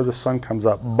before the sun comes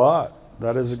up, but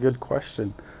that is a good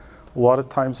question. A lot of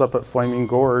times up at Flaming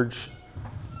Gorge,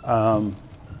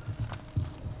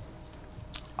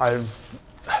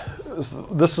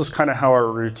 this is kind of how our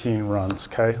routine runs,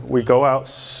 okay? We go out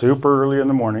super early in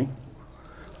the morning.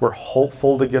 We're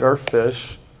hopeful to get our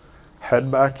fish,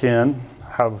 head back in,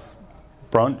 have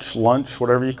brunch, lunch,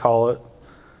 whatever you call it,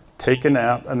 take a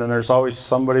nap, and then there's always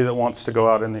somebody that wants to go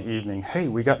out in the evening. Hey,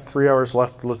 we got 3 hours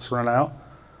left, let's run out.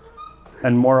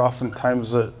 And more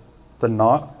oftentimes than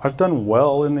not, I've done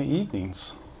well in the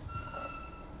evenings.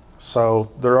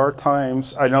 So there are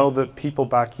times, I know that people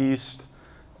back east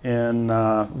in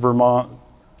Vermont,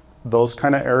 those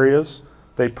kind of areas,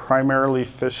 they primarily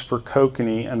fish for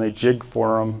kokanee and they jig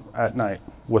for them at night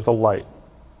with a light.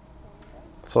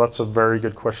 So that's a very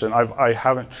good question. I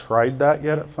haven't tried that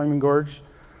yet at Flaming Gorge,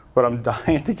 but I'm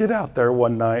dying to get out there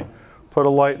one night, put a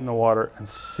light in the water and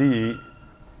see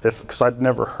if, because I'd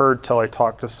never heard till I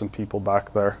talked to some people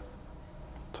back there.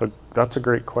 So that's a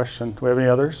great question. Do we have any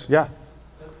others? Yeah.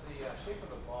 Does the shape of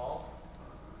the ball,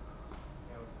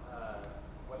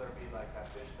 whether it be like a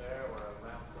fish there or a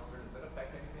round cylinder, does it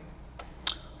affect anything?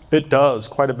 It does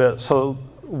quite a bit. So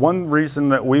one reason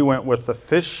that we went with the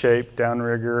fish shape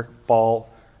downrigger ball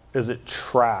is it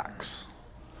tracks.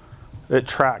 It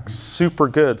tracks super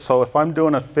good. So if I'm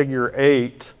doing a figure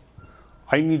 8,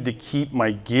 I need to keep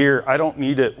my gear. I don't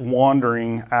need it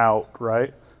wandering out,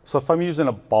 right? So if I'm using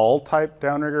a ball type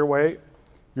downrigger weight,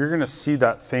 you're gonna see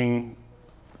that thing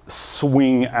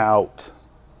swing out.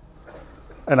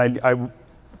 And I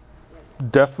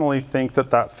definitely think that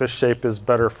that fish shape is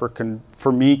better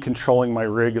for me controlling my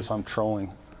rig as I'm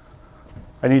trolling.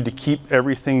 I need to keep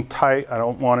everything tight. I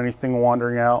don't want anything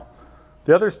wandering out.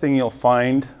 The other thing you'll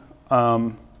find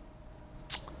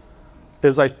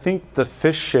is I think the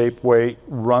fish shape weight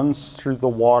runs through the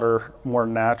water more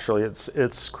naturally.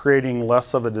 It's creating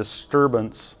less of a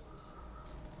disturbance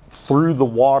through the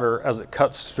water as it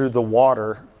cuts through the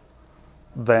water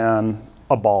than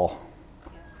a ball.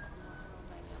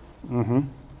 Mm-hmm.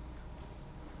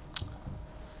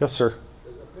 Yes, sir.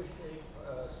 Does a fish shape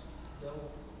still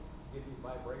give you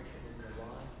vibration in your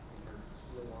line, in your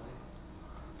steel line?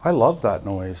 I love that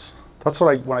noise. That's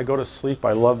what when I go to sleep,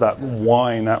 I love that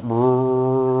whine, that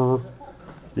brrr.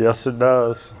 Yes, it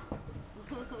does.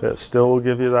 It still will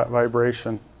give you that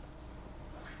vibration.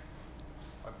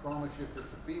 I promise you, if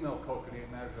it's a female kokanee,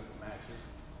 it matters if it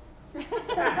matches.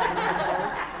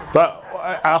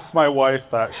 Ask my wife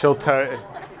that. She'll tell you.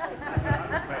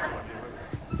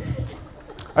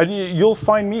 And you'll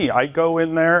find me. I go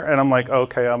in there and I'm like,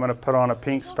 okay, I'm going to put on a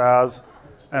pink spaz,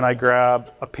 and I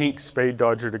grab a pink spade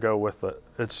dodger to go with it.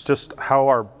 It's just how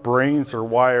our brains are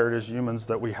wired as humans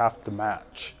that we have to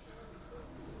match.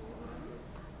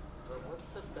 So what's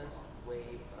the best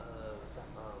weight of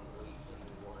weight you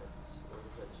want? Or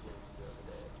does that change the other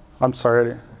day? I'm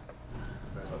sorry.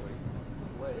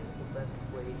 What is the best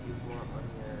weight you want on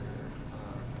your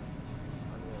line?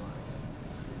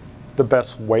 The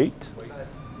best weight?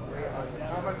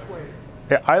 How much weight?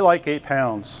 Yeah, I like 8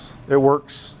 pounds. It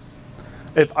works.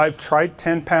 If I've tried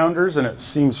 10 pounders and it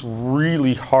seems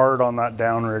really hard on that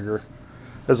downrigger.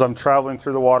 As I'm traveling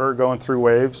through the water, going through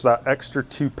waves, that extra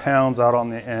 2 pounds out on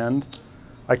the end,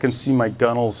 I can see my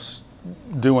gunnels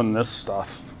doing this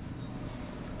stuff.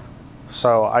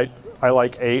 So I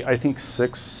like 8. I think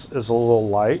 6 is a little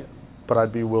light, but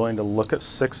I'd be willing to look at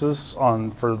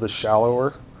 6s for the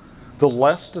shallower. The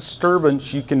less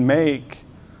disturbance you can make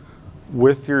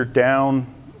with your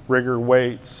downrigger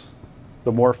weights,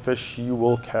 the more fish you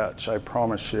will catch, I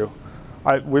promise you.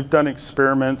 We've done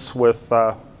experiments with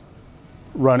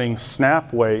running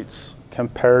snap weights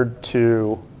compared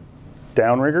to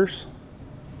downriggers.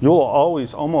 You'll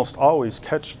almost always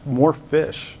catch more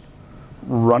fish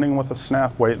running with a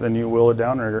snap weight than you will a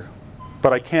downrigger.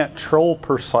 But I can't troll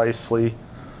precisely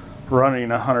running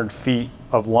 100 feet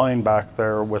of line back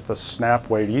there with a snap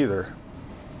weight either.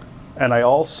 And I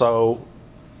also,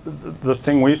 the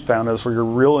thing we've found is where you're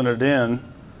reeling it in,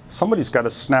 somebody's got to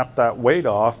snap that weight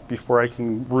off before I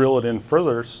can reel it in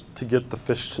further to get the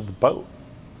fish to the boat.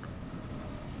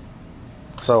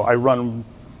 So I run,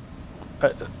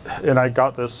 and I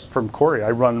got this from Corey,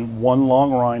 I run one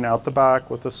long line out the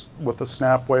back with a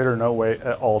snap weight or no weight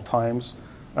at all times,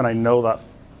 and I know that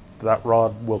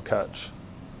rod will catch.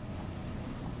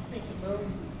 I think the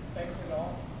moon affects it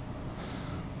all.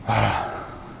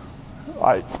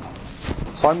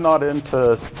 So I'm not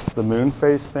into the moon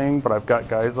phase thing, but I've got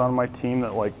guys on my team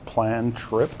that like plan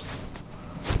trips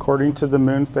according to the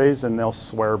moon phase, and they'll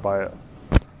swear by it.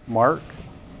 Mark,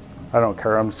 I don't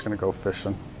care. I'm just going to go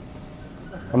fishing.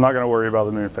 I'm not going to worry about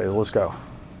the moon phase. Let's go.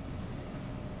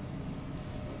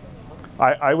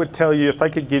 I would tell you, if I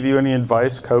could give you any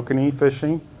advice kokanee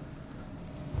fishing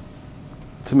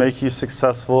to make you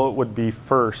successful, it would be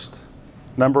first,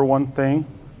 number one thing,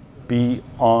 be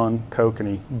on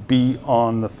kokanee, be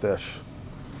on the fish.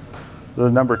 The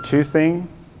number 2 thing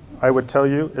I would tell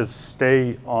you is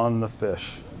stay on the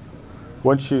fish.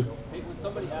 Once you,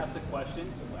 somebody asks a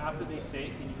question, after they say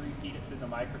it, can you repeat it through the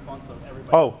microphone so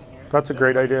everybody Oh, can hear it? that's a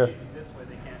great idea. This way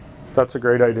they can't. That's a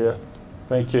great idea.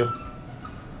 Thank you.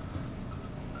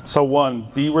 So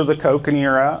 1, be where the kokanee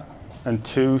are at, and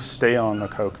 2, stay on the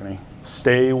kokanee.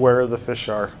 Stay where the fish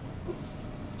are.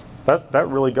 That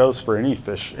really goes for any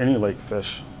fish, any lake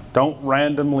fish. Don't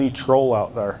randomly troll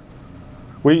out there.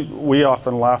 We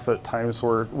often laugh at times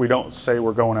where we don't say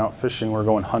we're going out fishing, we're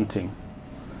going hunting.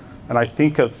 And I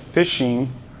think of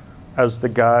fishing as the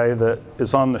guy that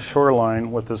is on the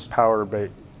shoreline with his power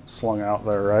bait slung out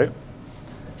there, right?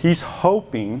 He's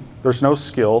hoping, there's no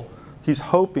skill, he's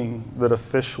hoping that a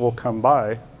fish will come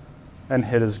by and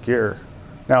hit his gear.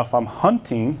 Now, if I'm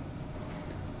hunting,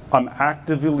 I'm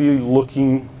actively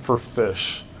looking for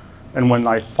fish. And when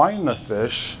I find the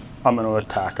fish, I'm going to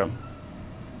attack them.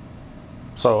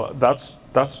 So that's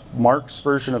Mark's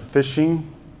version of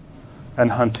fishing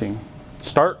and hunting.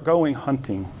 Start going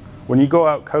hunting. When you go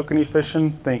out kokanee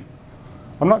fishing, think,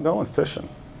 I'm not going fishing.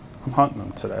 I'm hunting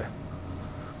them today.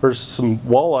 There's some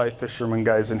walleye fisherman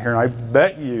guys in here, and I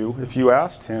bet you, if you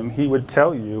asked him, he would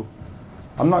tell you,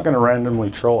 I'm not going to randomly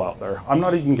troll out there. I'm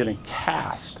not even going to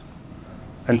cast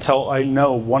until I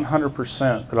know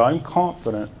 100% that I'm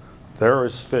confident there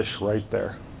is fish right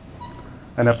there.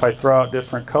 And if I throw out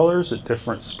different colors at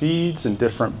different speeds and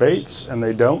different baits and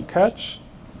they don't catch,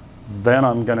 then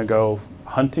I'm going to go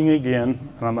hunting again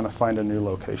and I'm going to find a new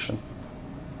location.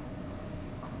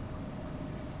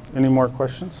 Any more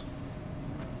questions?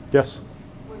 Yes?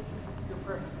 What's your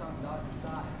preference on Dodger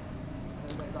size?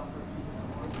 Everybody's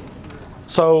offering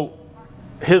So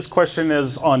his question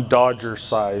is on Dodger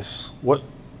size. What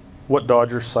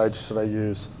Dodger size should I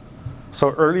use?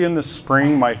 So early in the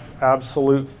spring, my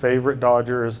absolute favorite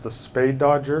Dodger is the Spade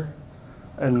Dodger.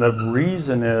 And the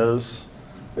reason is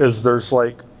there's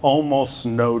like almost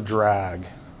no drag,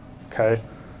 okay?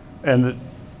 And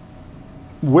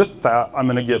with that, I'm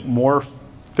gonna get more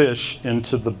fish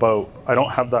into the boat. I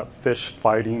don't have that fish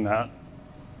fighting that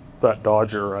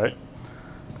Dodger, right?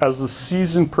 As the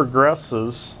season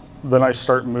progresses, then I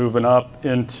start moving up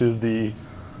into the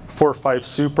 4.5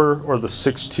 Super or the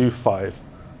 6.25.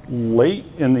 Late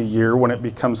in the year, when it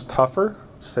becomes tougher,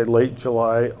 say late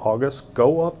July, August,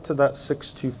 go up to that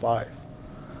 6.25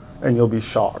 and you'll be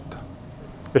shocked.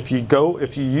 If you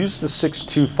use the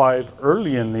 6.25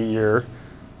 early in the year,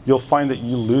 you'll find that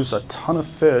you lose a ton of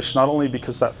fish, not only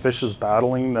because that fish is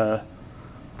battling the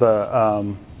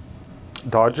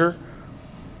Dodger,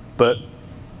 but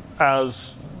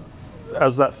as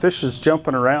that fish is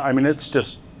jumping around, I mean, it's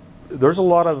just, there's a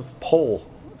lot of pull,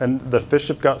 and the fish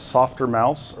have got softer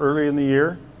mouths early in the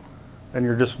year, and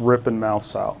you're just ripping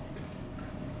mouths out.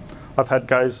 I've had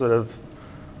guys that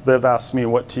they've asked me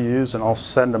what to use, and I'll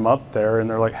send them up there, and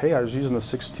they're like, hey, I was using the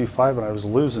 6.25 and I was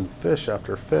losing fish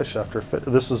after fish after fish.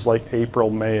 This is like April,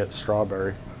 May at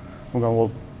Strawberry. I'm going,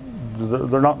 well,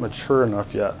 they're not mature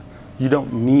enough yet. You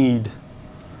don't need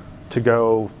to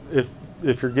go, if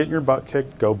you're getting your butt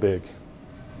kicked, go big.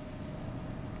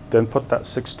 Then put that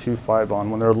 6.25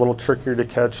 on. When they're a little trickier to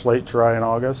catch late July and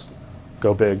August,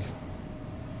 go big.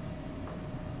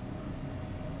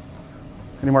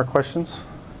 Any more questions?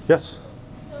 Yes?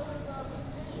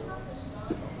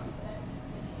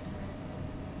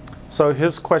 So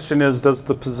his question is, does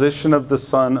the position of the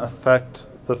sun affect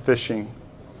the fishing?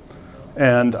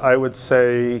 And I would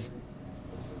say,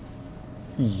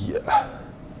 yeah.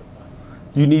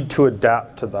 You need to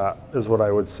adapt to that, is what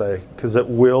I would say, because it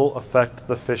will affect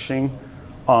the fishing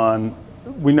on,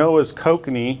 we know as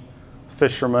kokanee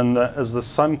fishermen that as the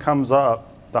sun comes up,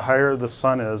 the higher the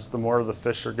sun is, the more the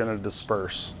fish are going to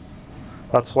disperse.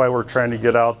 That's why we're trying to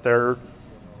get out there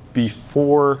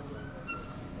before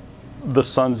the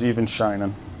sun's even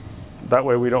shining. That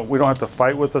way we don't have to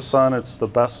fight with the sun. It's the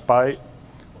best bite.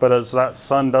 But as that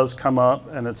sun does come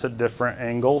up and it's at different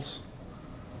angles,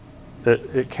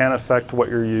 it can affect what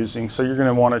you're using. So you're going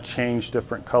to want to change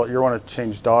different color. You want to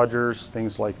change Dodgers,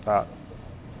 things like that.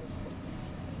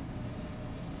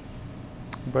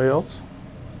 Anybody else?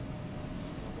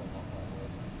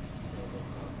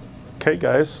 Okay,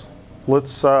 guys,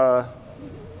 let's,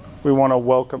 we want to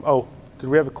welcome, oh, did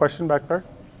we have a question back there?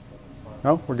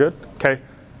 No, we're good? Okay.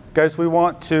 Guys, we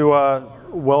want to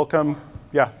welcome,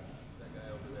 yeah.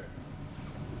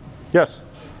 Yes.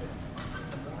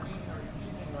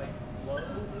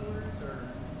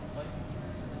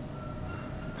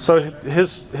 So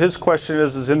his question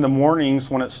is in the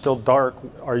mornings when it's still dark,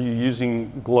 are you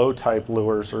using glow type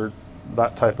lures or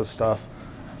that type of stuff?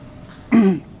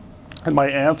 And my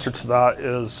answer to that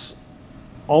is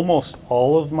almost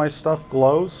all of my stuff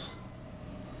glows.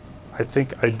 I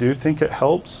do think it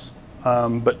helps,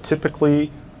 but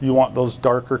typically You want those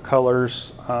darker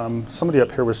colors. Somebody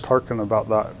up here was talking about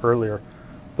that earlier.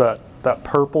 That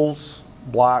purples,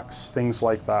 blacks, things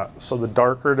like that. So the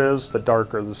darker it is, the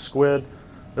darker the squid.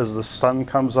 As the sun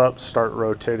comes up, start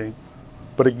rotating.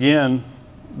 But again,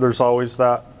 there's always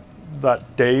that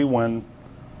day when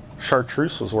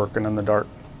chartreuse was working in the dark.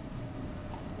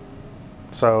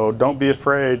 So don't be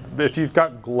afraid. If you've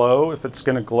got glow, if it's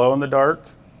going to glow in the dark,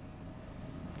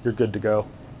 you're good to go.